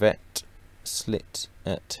 keys brevet, slit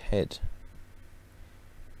at head.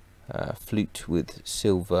 Flute with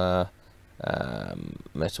silver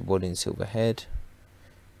metal body and silver head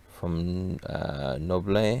from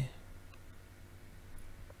Noblet.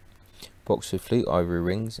 Box with flute, ivory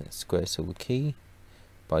rings and square silver key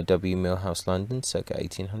by W. Millhouse, London, circa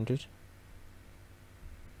 1800.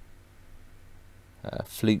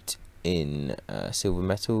 Flute in silver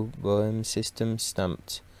metal Bohème system,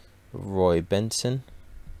 stamped Roy Benson.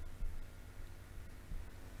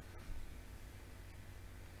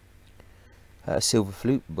 Silver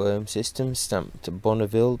flute Bohème system, stamped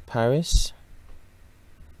Bonneville, Paris.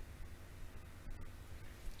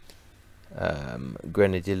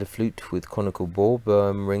 Grenadilla flute with conical bore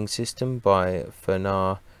Bohème ring system by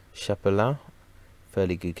Fernand Chapelain,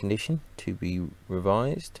 fairly good condition, to be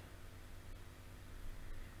revised.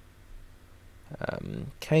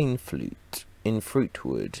 Cane flute in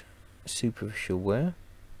fruitwood, superficial wear.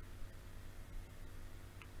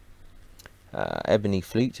 Ebony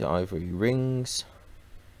flute, ivory rings,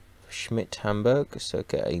 Schmidt, Hamburg,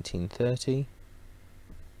 circa 1830.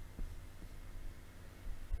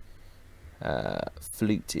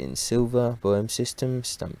 Flute in silver Bohème system,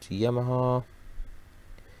 stamped Yamaha.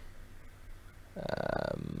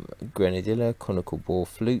 Grenadilla conical bore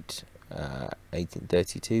flute,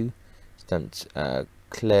 1832, stamped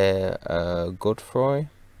Claire Godefroy.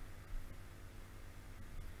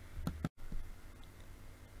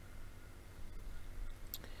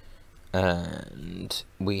 And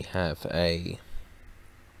we have a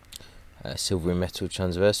silvery metal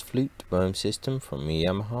transverse flute Bohème system from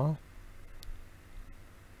Yamaha.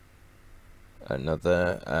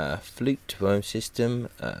 Another flute Bohème system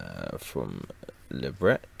from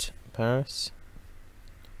Lebret, Paris.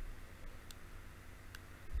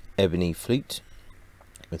 Ebony flute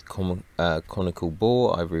with conical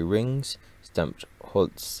bore, ivory rings, stamped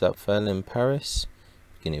Holtzapfel in Paris,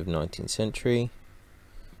 beginning of 19th century.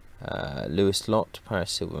 Louis Lott,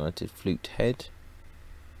 Paris silver mounted flute head.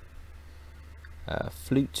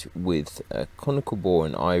 Flute with conical bore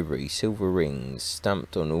and ivory, silver rings,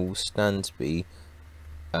 stamped on all Stansby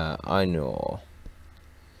Ainur.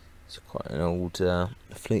 It's quite an old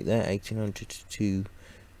flute there, 1800 to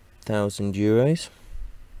 2000 euros.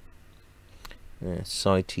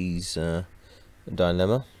 CITES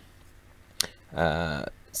Dilemma.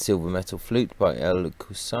 Silver metal flute by El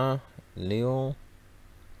Cousin, Lyon.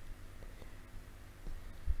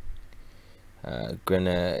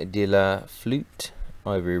 Grenadilla flute,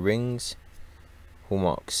 ivory rings,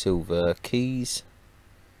 hallmark silver keys,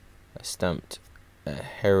 stamped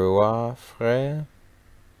Heroa Frere.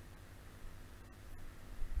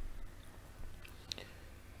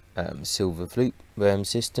 Silver flute Bohème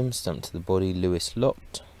system, stamped to the body Louis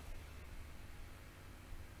Lott.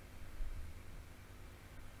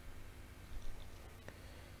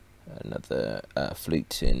 Another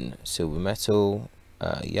flute in silver metal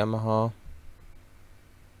Yamaha.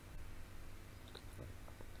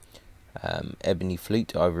 Ebony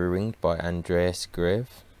flute, ivory ringed by Andreas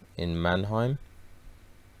Greve in Mannheim.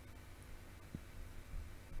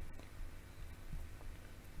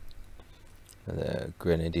 The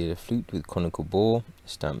Grenadilla flute with conical bore,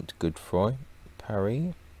 stamped Godefroy,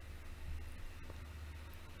 Paris.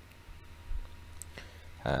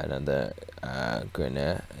 Another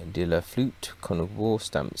Grenadilla flute, conical bore,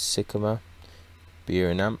 stamped Sycamore,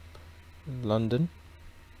 Beer and Amp, London.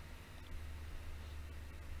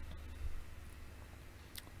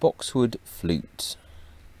 Boxwood flute,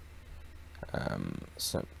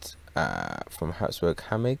 stamped from Habsburg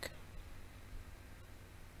Hamig.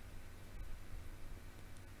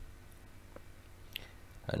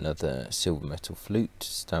 Another silver metal flute,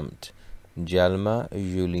 stamped Jalma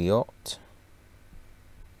Juliot.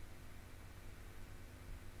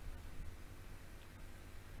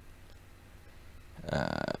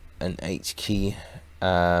 An H-key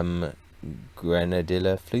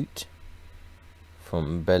grenadilla flute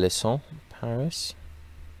from Belesson, Paris.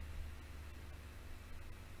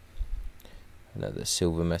 Another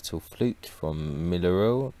silver metal flute from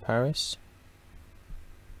Millereau, Paris.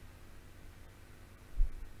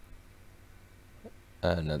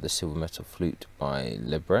 Another silver metal flute by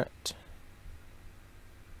Lebret.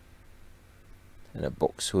 And a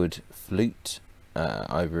boxwood flute,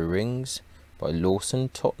 ivory rings, by Lawson,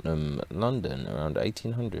 Tottenham, London, around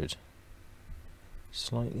 1800.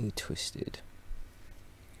 Slightly twisted.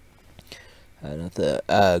 Another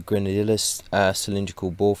grenadilla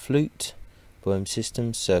cylindrical bore flute, Boehm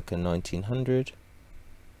Systems, circa 1900.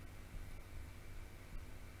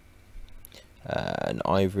 An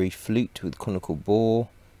ivory flute with conical bore,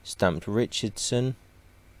 stamped Richardson.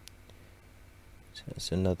 So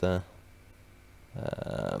it's another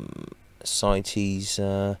CITES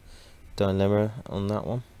dilemma on that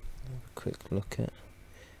one. Have a quick look at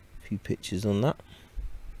a few pictures on that.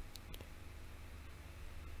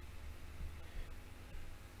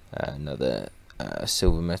 Another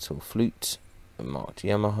silver metal flute marked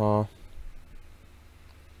Yamaha.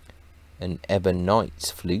 An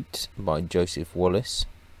Ebonite flute by Joseph Wallace,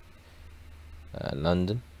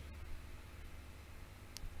 London.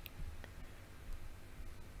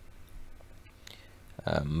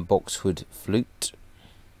 Boxwood flute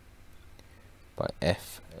by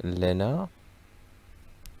F. Lenard.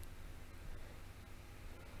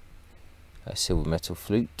 A silver metal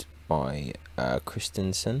flute by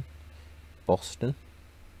Christensen, Boston.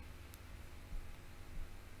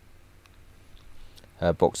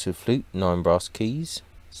 Boxwood flute, 9 brass keys,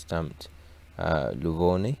 stamped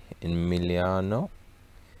Livorni in Milano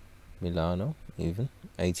even,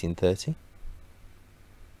 1830.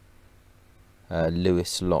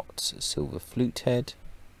 Lewis Lott's silver flute head,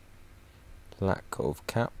 lack of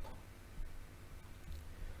cap.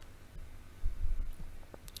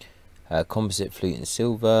 Composite flute in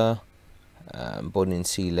silver, body and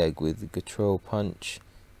sea leg with Gautreau punch,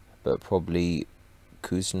 but probably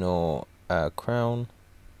Kuznor crown.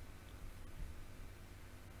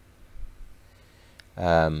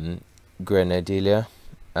 Grenadilla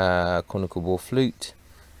conical bore flute,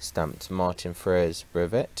 stamped Martin Frères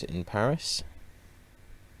brevet in Paris.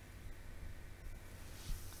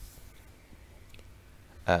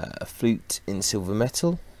 A flute in silver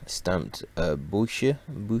metal, stamped Boucher.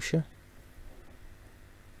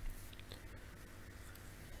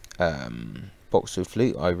 Boxwood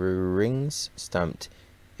flute, ivory rings, stamped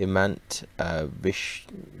Imant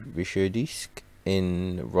Vicherdisc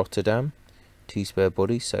in Rotterdam, 2 spare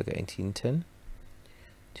bodies, circa 1810.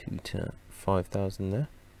 2 to 5,000 there.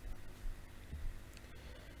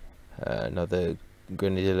 Another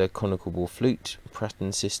Grenadilla conical bore flute,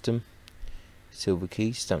 Pratten system, silver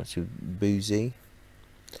key, stamped with Boozy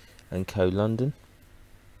and Co. London,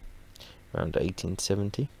 around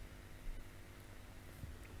 1870.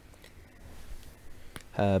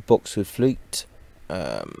 Boxwood flute,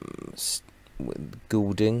 with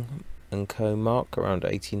Goulding and Co. mark, around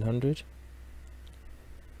 1800.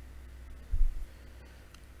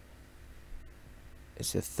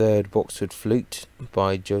 It's a third boxwood flute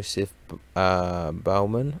by Joseph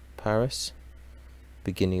Baumann, Paris,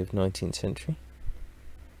 beginning of 19th century.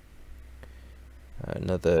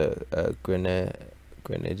 Another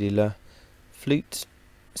Grenadilla flute,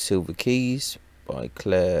 silver keys by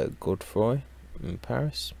Claire Godefroy in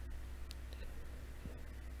Paris.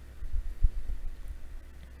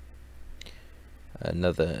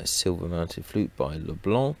 Another silver mounted flute by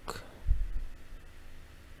Leblanc.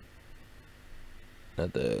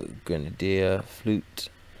 Another Grenadier flute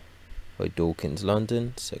by Dawkins,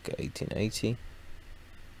 London, circa 1880.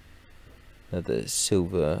 Another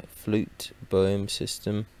silver flute, Boehm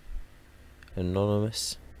system,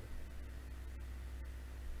 anonymous.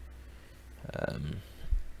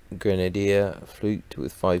 Grenadier flute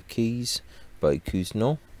with 5 keys by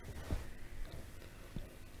Cousinon.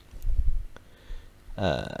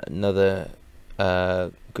 Another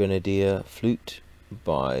Grenadier flute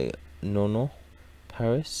by Nono,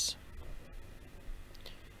 Paris.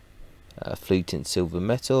 Flute in silver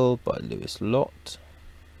metal by Lewis Lott.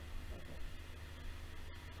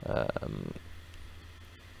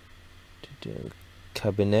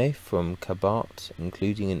 Cabinet from Cabart,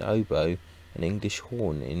 including an oboe, an English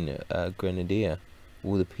horn in Grenadier.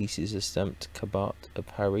 All the pieces are stamped Cabart à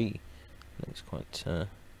Paris. Looks quite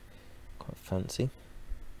fancy.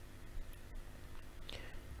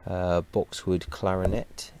 Boxwood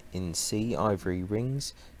clarinet in C, ivory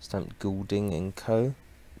rings, stamped Goulding and Co.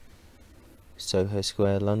 Soho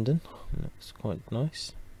Square, London. Looks quite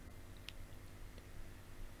nice.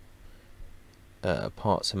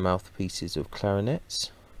 parts and mouthpieces of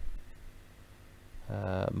clarinets.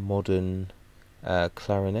 Modern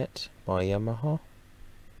clarinet by Yamaha.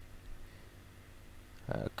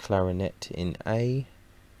 Clarinet in A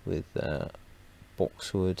with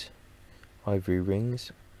boxwood ivory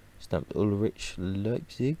rings, stamped Ulrich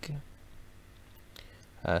Leipzig.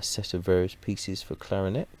 A set of various pieces for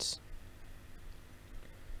clarinets.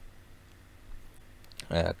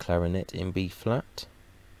 Clarinet in B flat.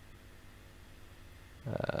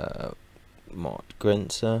 Marked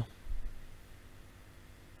Grenzer.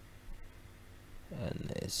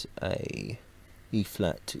 And there's a E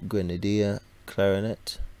flat Grenadier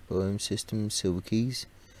clarinet, Boehm system, silver keys,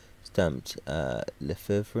 stamped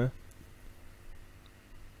Lefebvre.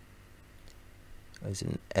 There's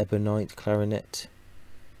an ebonite clarinet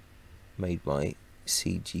made by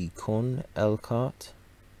C.G. Kohn Elkhart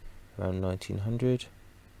around 1900.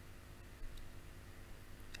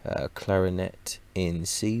 Clarinet in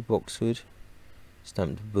C boxwood,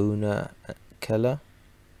 stamped Buna Keller.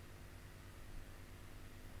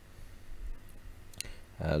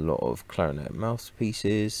 A lot of clarinet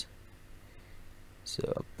mouthpieces.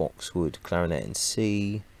 So a boxwood clarinet in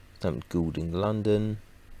C, stamped Goulding London.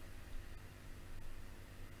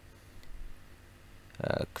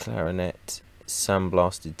 Clarinet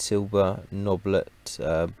sandblasted silver Noblet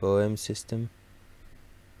Boehm system.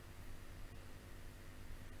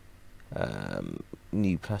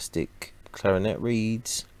 New plastic clarinet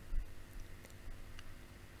reeds.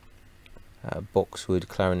 Boxwood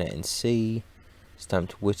clarinet in C,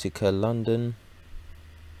 stamped Whitaker London.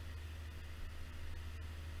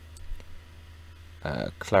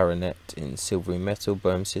 Clarinet in silvery metal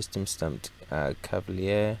Boehm system, stamped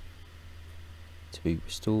Cavalier, to be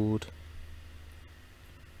restored.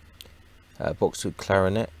 Boxwood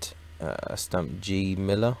clarinet stamped G.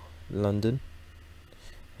 Miller London,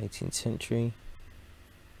 18th century.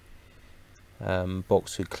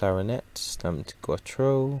 Boxwood clarinet stamped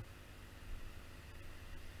Guatreau.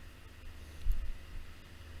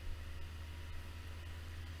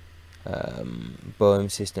 Boehm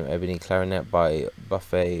system ebony clarinet by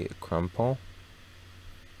Buffet Crampon.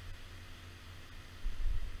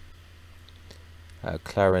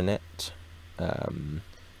 Clarinet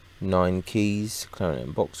 9 keys clarinet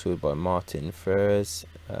in boxwood by Martin Ferres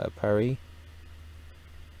Paris.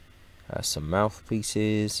 Some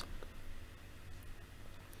mouthpieces.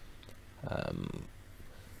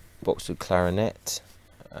 Boxwood clarinet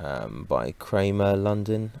by Kramer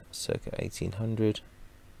London circa 1800.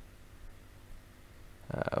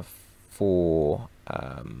 4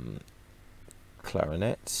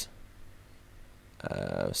 clarinets,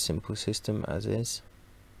 simple system as is.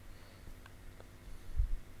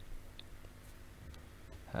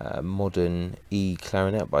 Modern E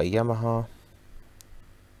clarinet by Yamaha.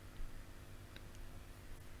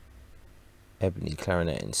 Ebony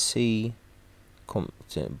clarinet in C,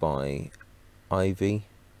 competent by Ivy,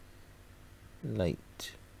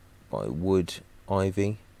 late by Wood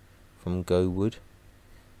Ivy from Go Wood.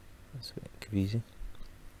 That's a bit confusing.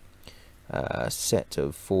 Set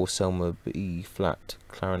of 4 Selmer B flat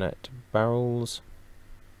clarinet barrels.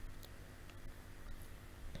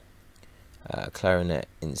 Clarinet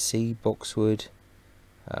in C boxwood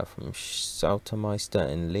from Saltermeister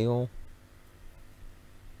in Lyon.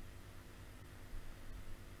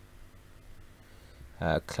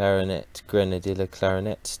 Clarinet Grenadilla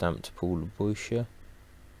clarinet stamped Paul Boucher.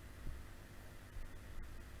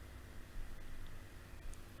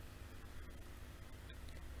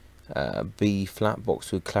 B flat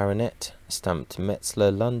boxwood clarinet stamped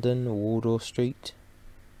Metzler London, Wardour Street.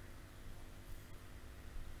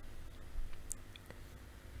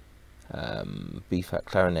 B flat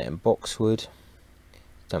clarinet in boxwood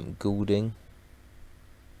stamped Goulding.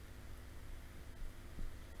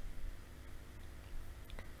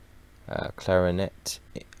 Clarinet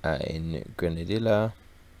in Grenadilla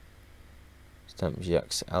stamped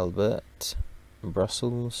Jacques Albert,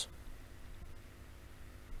 Brussels.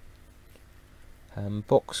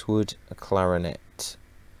 Boxwood clarinet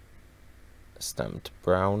stamped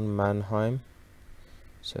Brown Mannheim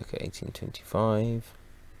circa 1825.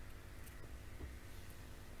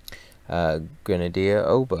 Grenadier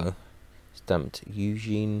oboe stamped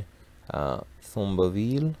Eugene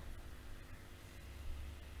Thomberville.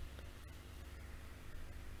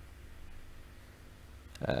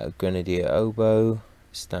 Grenadier oboe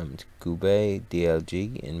stamped Goubet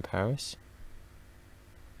DLG in Paris.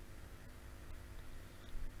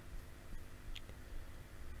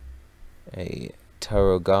 A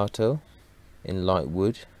Tarogato in light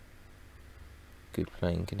wood, good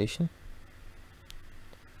playing condition.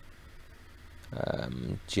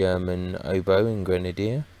 German oboe and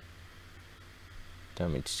grenadier,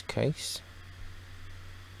 damaged case.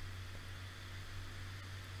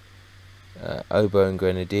 Oboe and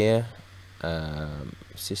grenadier,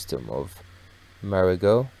 system of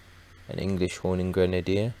Marigot, an English horn and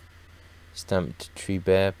grenadier, stamped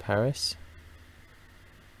Tribert, Paris.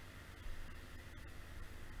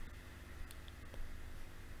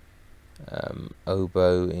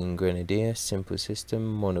 Oboe in grenadier, simple system,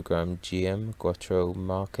 monogram GM, Quattro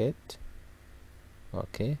Marquet.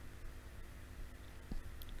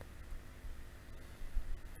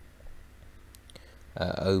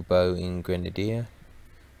 Oboe in grenadier,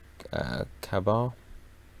 Cabar.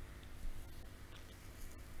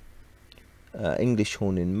 English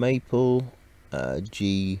horn in maple,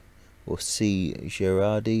 G or C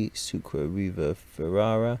Gerardi, Sucre Riva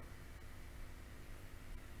Ferrara.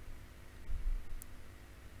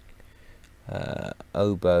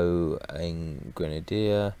 Oboe in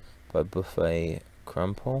grenadier by Buffet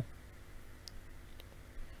Crampon.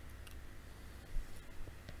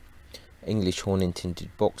 English horn in tinted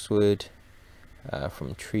boxwood,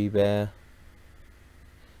 from Tribert.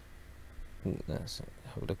 Let's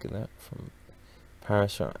have a look at that, from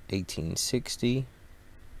Paris, around 1860.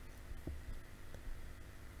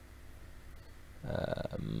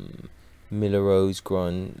 Milleros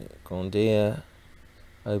Grandier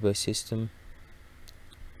oboe system.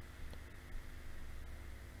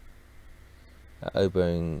 Oboe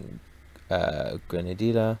in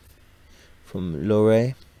grenadilla from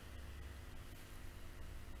Loré.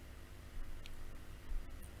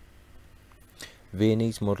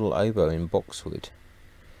 Viennese model oboe in boxwood,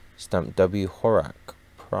 stamped W. Horak,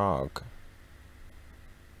 Prague.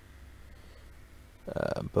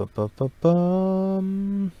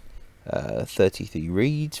 33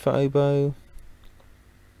 reeds for oboe.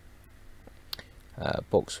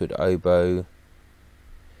 Boxwood oboe,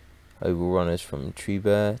 oval runners from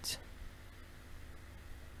Tribert.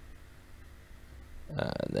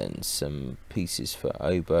 Then some pieces for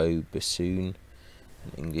oboe, bassoon,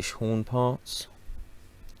 and English horn parts.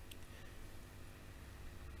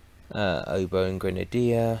 Oboe and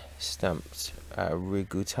grenadier, stamped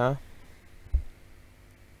Rigouta.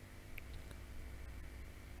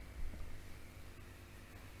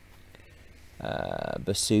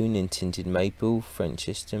 Bassoon in tinted maple, French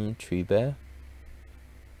system, Tribert.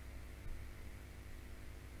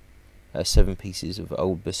 7 pieces of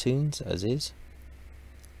old bassoons, as is.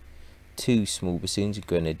 2 small bassoons of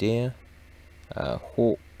grenadier.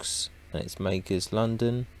 Hawks and its makers,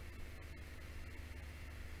 London.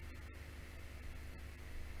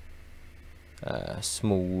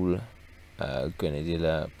 Small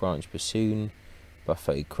grenadilla branch bassoon,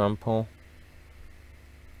 Buffet Crampon.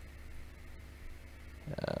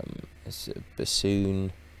 It's a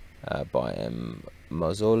bassoon by M.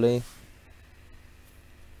 Mazzoli.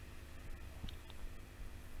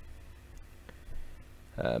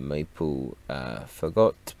 Maple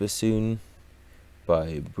fagot bassoon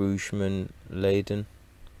by Brugman Leyden.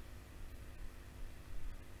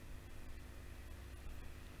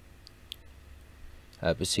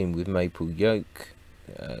 Bassoon with maple yoke,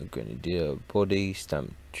 grenadier body,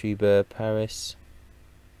 stamped Tribert, Paris.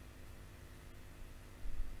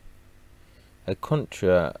 A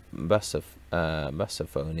contra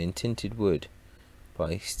bassophone in tinted wood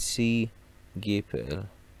by C. Giepel,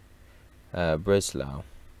 Breslau.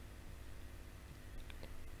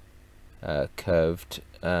 Curved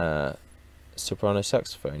soprano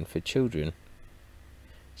saxophone for children,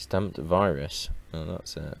 stamped Virus. Oh,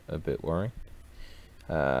 that's a bit worrying.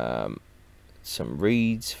 Some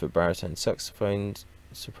reeds for baritone saxophones,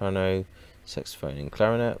 soprano saxophone and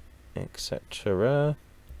clarinet, etc.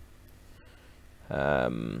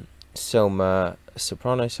 Selma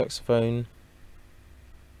soprano saxophone.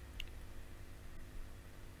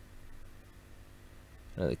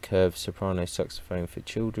 Another curved soprano saxophone for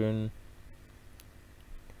children.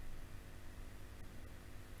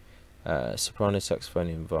 Soprano saxophone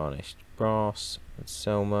in varnished brass at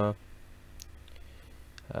Selma.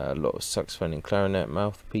 A lot of saxophone and clarinet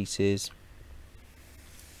mouthpieces.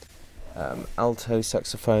 Alto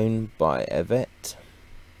saxophone by Evette.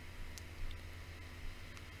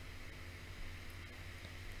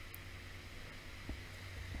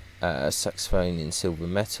 Saxophone in silver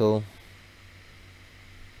metal.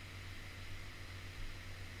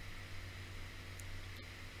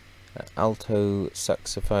 Alto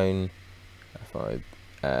saxophone by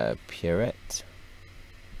Pierrette.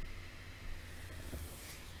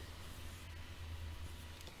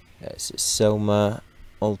 It's a Selma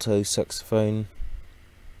alto saxophone.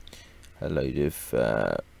 A load of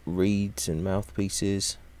reeds and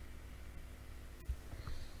mouthpieces.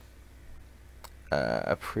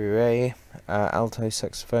 a Puree alto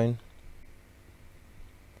saxophone,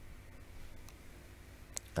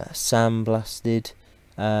 sandblasted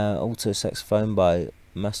alto saxophone by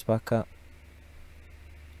Masbaka,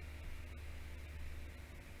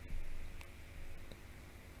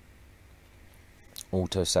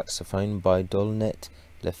 alto saxophone by Dolnet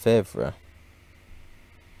Lefebvre,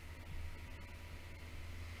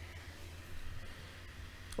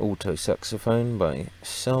 alto saxophone by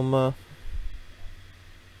Selma,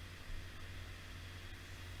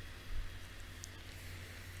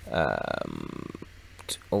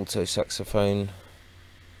 alto saxophone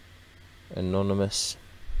Anonymous,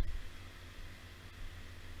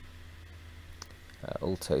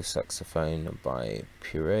 alto saxophone by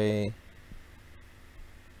Puree,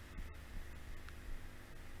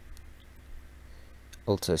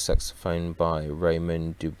 alto saxophone by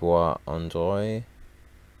Raymond Dubois Androy,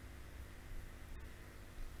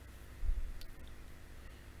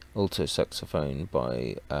 alto saxophone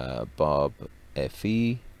by Barb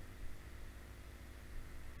F.E.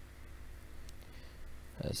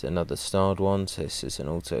 There's another starred one, so this is an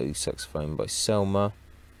alto saxophone by Selma,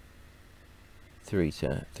 3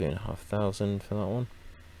 to 3,500 for that one.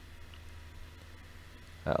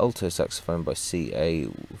 Alto saxophone by C.A.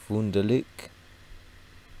 Wunderlich,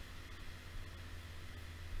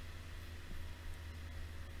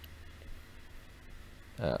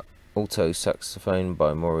 alto saxophone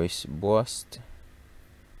by Maurice Boist,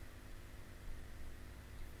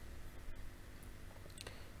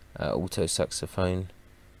 alto saxophone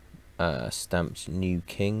stamped New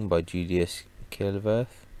King by Julius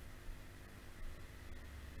Kilverth,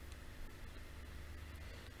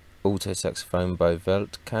 alto saxophone by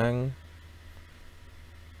Weltkang,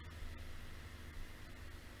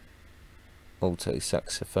 alto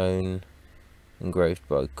saxophone engraved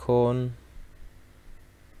by Korn,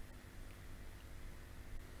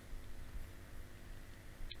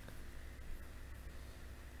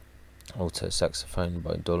 alto saxophone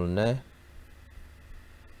by Dolnet,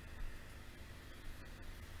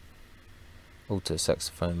 alto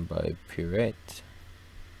saxophone by Purette,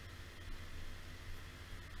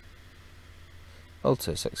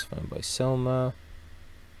 alto saxophone by Selma,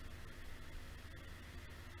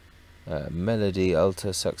 melody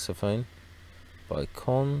alto saxophone by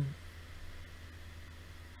Con,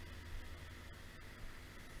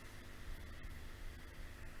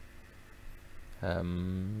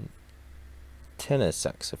 tenor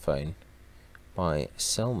saxophone by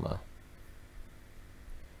Selma,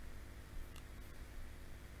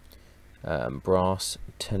 brass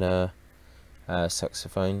tenor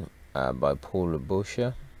saxophone by Paul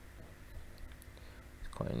Boucher.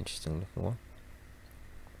 It's quite an interesting looking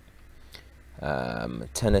one.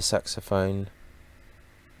 Tenor saxophone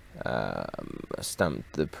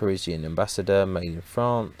stamped the Parisian Ambassador, made in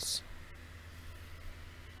France.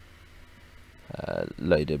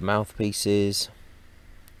 Loaded mouthpieces,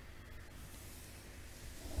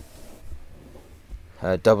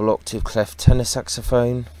 double octave clef tenor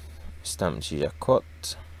saxophone, stamped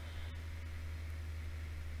Jacquot,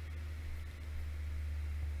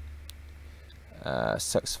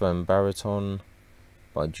 saxophone baritone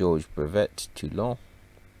by Georges Brevet Toulon,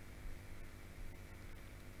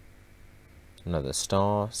 another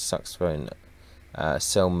star, saxophone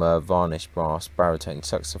Selma varnished brass baritone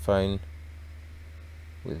saxophone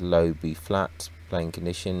with low B flat, playing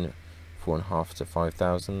condition 4.5 to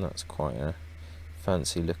 5,000. That's quite a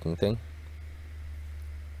fancy looking thing.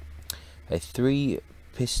 A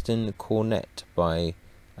 3-piston cornet by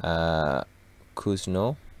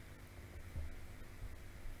Cousineau.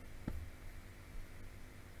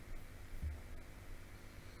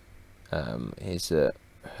 Here's a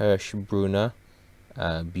Hirschbrunner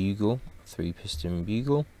bugle, 3-piston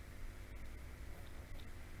bugle.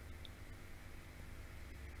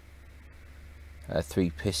 A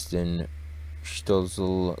 3-piston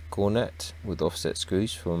Stölzel cornet with offset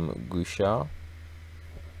screws from Gouchard.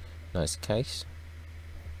 Nice case.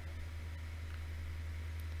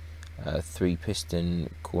 A 3-piston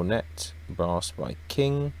cornet brass by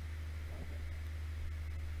King.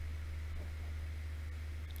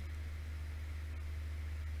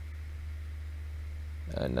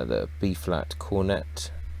 Another B-flat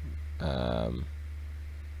cornet,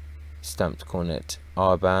 stamped cornet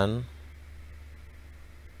Arban.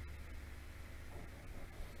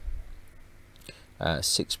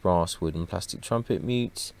 6 brass, wood and plastic trumpet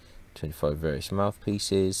mutes, 25 various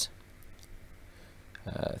mouthpieces,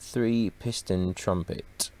 3-piston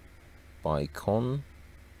trumpet by Con,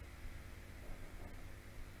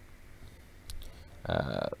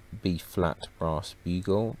 B-flat brass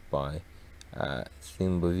bugle by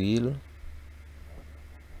Thimbeville,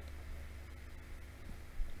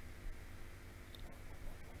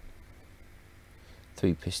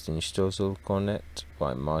 3-piston Stossel cornet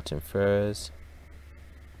by Martin Ferrers.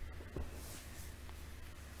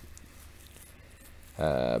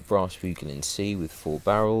 Brass bugle in C with 4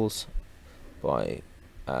 barrels by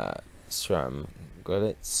Sram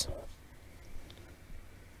Grelitz.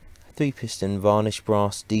 3-piston varnish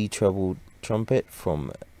brass D treble trumpet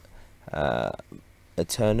from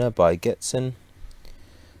Eterna by Getson.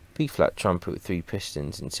 B-flat trumpet with 3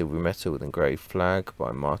 pistons in silver metal with engraved flag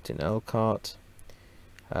by Martin Elkhart.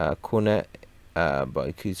 Cornet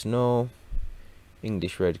by Cousineau.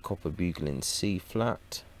 English red copper bugle in C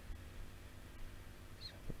flat.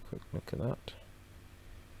 Let's have a quick look at that.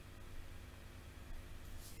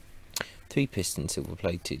 3-piston silver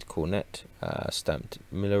plated cornet stamped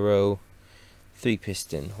Millero.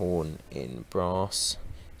 3-piston horn in brass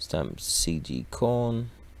stamped CG Korn.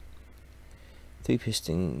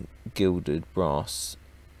 3-piston gilded brass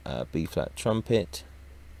B-flat trumpet.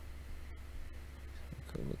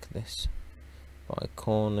 Look at this by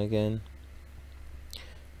Korn again.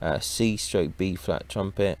 C/B-flat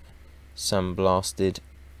trumpet sandblasted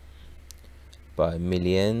by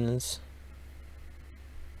Milliens.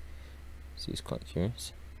 This is quite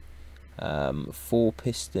curious.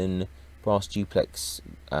 4-piston brass duplex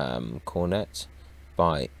cornet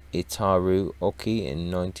by Itaru Oki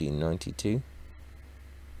in 1992.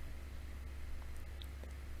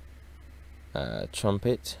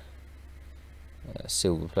 Trumpet,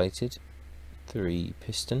 silver plated,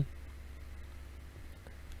 3-piston.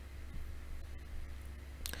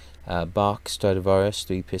 Bach Stradivarius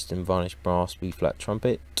 3-piston varnished brass B-flat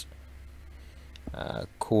trumpet.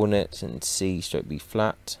 Cornet and C/B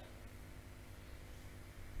flat.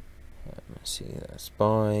 Let's see, that's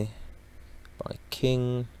by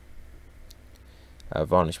King.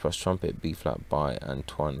 Varnished brass trumpet B-flat by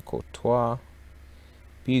Antoine Courtois.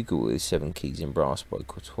 Bugle with 7 keys in brass by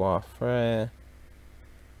Courtois Frere.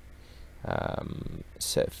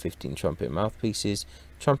 Set of 15 trumpet mouthpieces.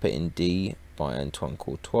 Trumpet in D by Antoine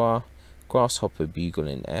Courtois. Grasshopper bugle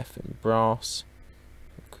in F in brass.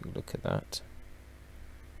 Quick look at that.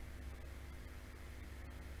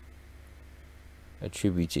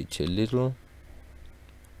 Attributed to Little.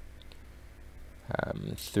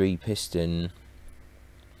 3-piston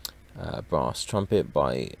brass trumpet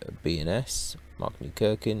by B&S, Mark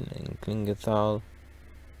Newkirkin and Klingenthal.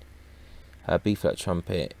 B-flat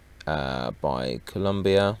trumpet by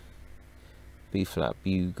Columbia. B-flat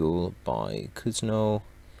bugle by Cousineau.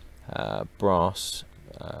 Brass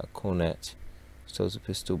cornet Stossel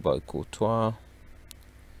pistol by Courtois.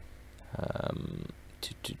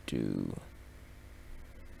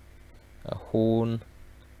 A horn.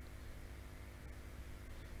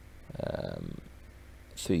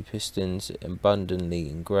 3 pistons abundantly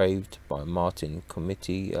engraved by Martin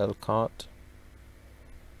Committee Elkhart.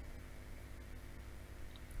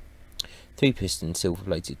 3-piston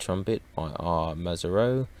silver-plated trumpet by R.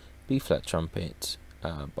 Mazareau. B-flat trumpet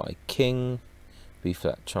by King.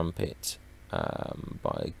 B-flat trumpet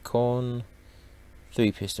by Korn.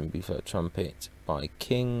 3-piston B-flat trumpet by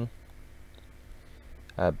King.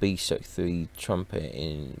 B/3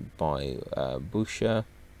 trumpet by Boucher.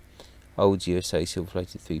 Olds USA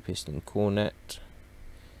silver-plated 3-piston cornet.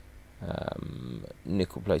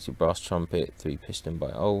 Nickel-plated brass trumpet 3-piston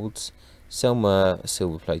by Olds. Selmer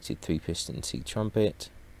silver-plated 3-piston C trumpet.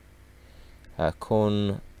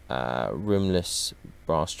 Korn rimless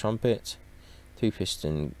brass trumpet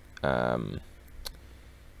 3-piston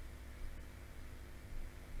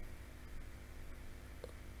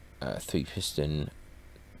 3-piston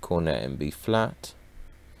cornet in B flat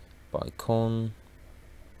by Korn.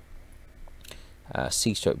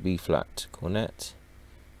 C/B flat cornet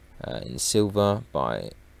in silver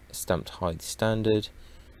by Stamped High Standard.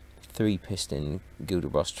 3-piston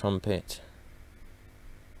gilded brass trumpet.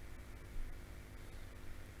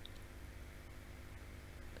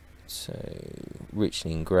 So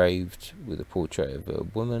richly engraved with a portrait of a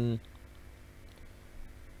woman.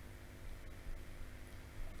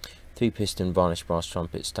 3-piston varnished brass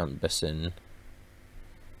trumpet stamped Besson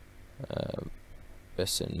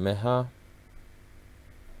Meha.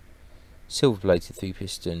 Silver-plated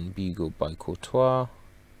 3-piston bugle by Courtois.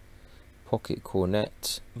 Pocket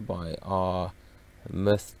cornet by R.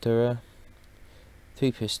 Mertherer.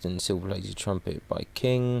 3-piston silver-plated trumpet by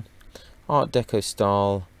King. Art Deco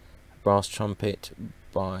style brass trumpet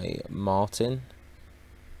by Martin.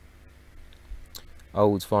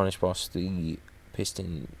 Olds varnished brass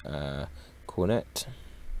 3-piston cornet.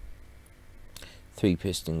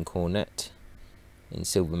 3-piston cornet in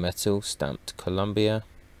silver metal stamped Columbia.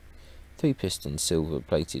 3-piston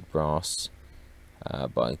silver-plated brass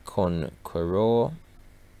by Con Queror,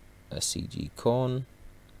 a CG Korn.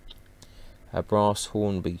 A brass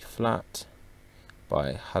horn B flat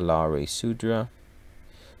by Halari Sudra.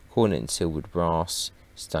 Cornet and silvered brass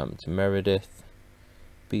stamped Meredith.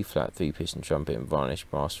 B flat 3-piston trumpet and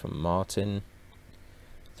varnished brass from Martin.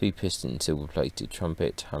 3-piston silver plated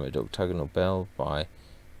trumpet hammered octagonal bell by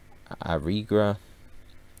Arrigra.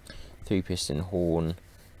 3-piston horn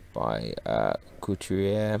by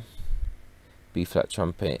Couturier. B flat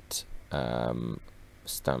trumpet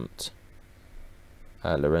stamped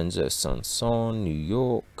Lorenzo Sanson, New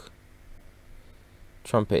York.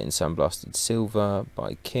 Trumpet in sandblasted silver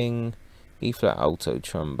by King. E flat alto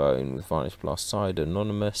trombone with varnished blast side,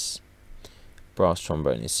 Anonymous. Brass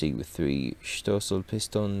trombone in C with 3 Stossel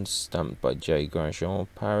pistons, stamped by J. Grandjean,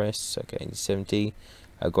 Paris, circa 1870.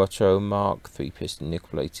 A Gautreau mark, 3-piston nickel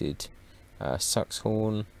plated sax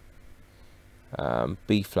horn.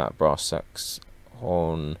 B flat brass sax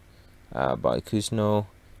horn by Kuzno.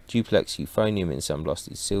 Duplex euphonium in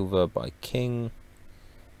sandblasted silver by King.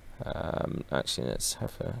 Actually, let's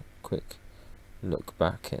have a quick look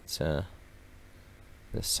back at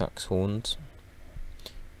the sax horns.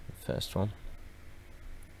 The first one.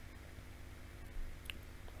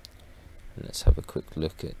 And let's have a quick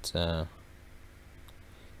look at the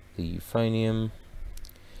euphonium.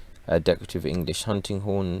 A decorative English hunting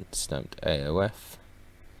horn stamped AOF.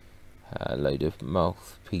 A load of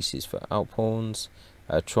mouthpieces for Alp horns.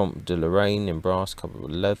 A trompe de Lorraine in brass covered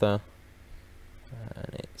with leather.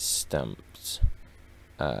 And it's stamped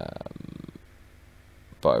by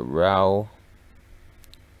Rao.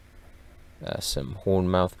 Some horn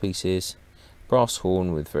mouthpieces. Brass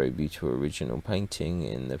horn with very beautiful original painting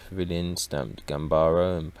in the pavilion, stamped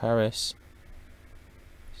Gambaro in Paris.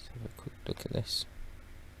 Let's have a quick look at this.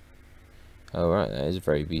 Alright, that is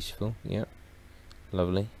very beautiful. Yep,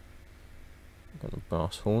 lovely. Got a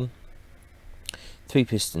brass horn.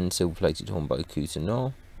 3-piston silver-plated horn by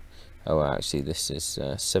Cousineau. Oh, actually, this is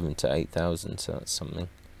 7 to 8,000, so that's something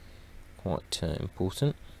quite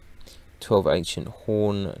important. 12 ancient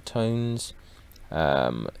horn tones.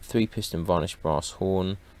 3-piston varnished brass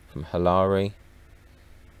horn from Halari,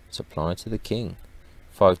 supplied to the King.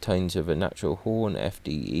 5 tones of a natural horn, F,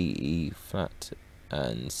 D, E, E flat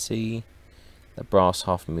and C. The brass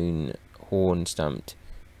half moon horn stamped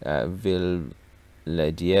Villediev,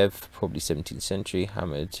 probably 17th century,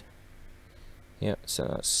 hammered. Yep, so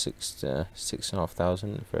that's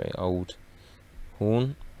 6,500, very old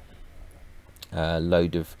horn.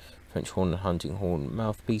 Load of French horn and hunting horn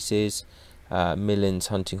mouthpieces. Millen's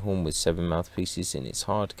hunting horn with 7 mouthpieces in its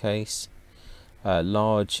hard case.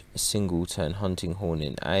 Large single turn hunting horn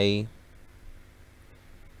in A.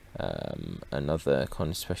 Another kind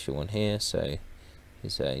of special one here. So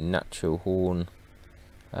here's a natural horn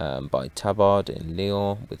by Tabard in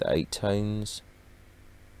Lyon with 8 tones.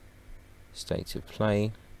 State of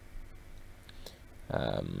play.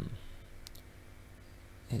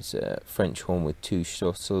 Here's a French horn with 2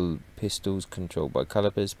 Stossel pistols controlled by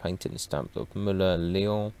calipers, painted and stamped of Muller,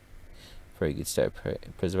 Lyon. Very good state of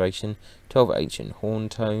preservation. 12 ancient horn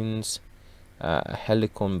tones. A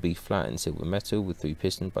Helicon B flat in silver metal with 3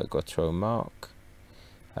 pistons by Gautreau mark.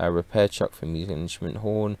 A repair chuck for a musical instrument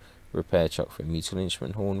horn. Repair chuck for a musical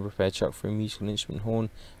instrument horn. Repair chuck for a musical instrument horn.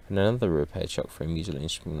 And another repair chuck for a musical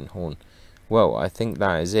instrument horn. Well, I think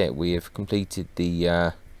that is it. We have completed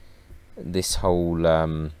the this whole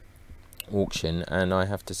auction, and I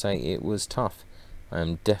have to say it was tough. I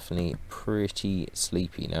am definitely pretty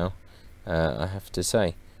sleepy now, I have to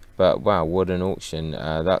say. But wow, what an auction.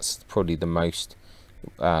 That's probably the most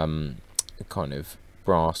kind of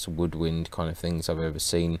brass woodwind kind of things I've ever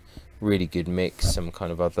seen. Really good mix, some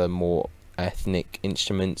kind of other more ethnic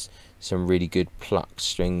instruments, some really good plucked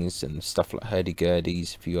strings and stuff like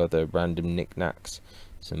hurdy-gurdies, a few other random knickknacks,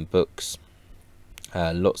 some books,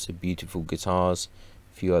 lots of beautiful guitars,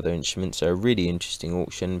 a few other instruments. So a really interesting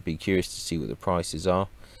auction. Be curious to see what the prices are.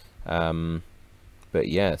 But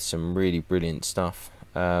yeah, some really brilliant stuff.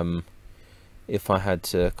 If I had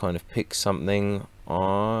to kind of pick something,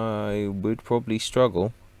 I would probably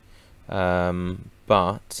struggle,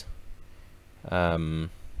 but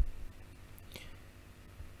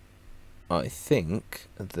I think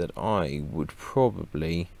that I would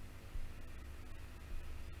probably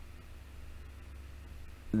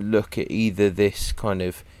look at either this kind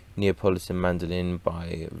of Neapolitan mandolin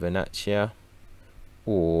by Venezia,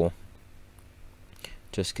 or,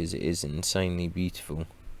 just because it is insanely beautiful,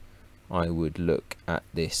 I would look at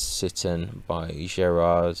this Sutton by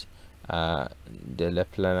Gerard de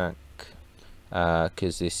Leplanac,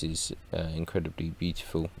 because this is incredibly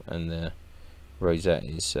beautiful and the rosette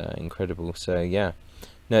is incredible. So yeah,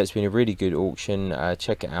 no, it's been a really good auction.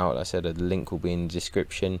 Check it out. Like I said, the link will be in the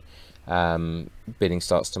description. Bidding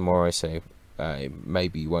starts tomorrow, so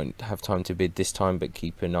maybe you won't have time to bid this time, but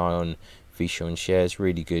keep an eye on Vichy Encheres.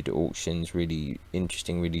 Really good auctions, really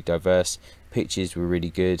interesting, really diverse. Pictures were really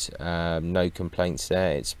good, no complaints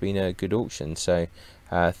there. It's been a good auction, so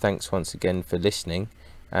thanks once again for listening,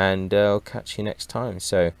 and I'll catch you next time.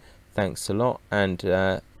 So thanks a lot,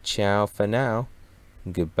 and ciao for now.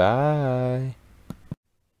 Goodbye.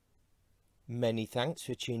 Many thanks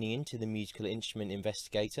for tuning in to the Musical Instrument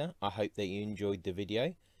Investigator. I hope that you enjoyed the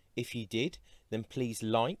video. If you did, then please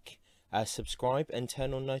like, subscribe and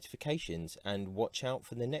turn on notifications, and watch out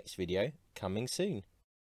for the next video coming soon.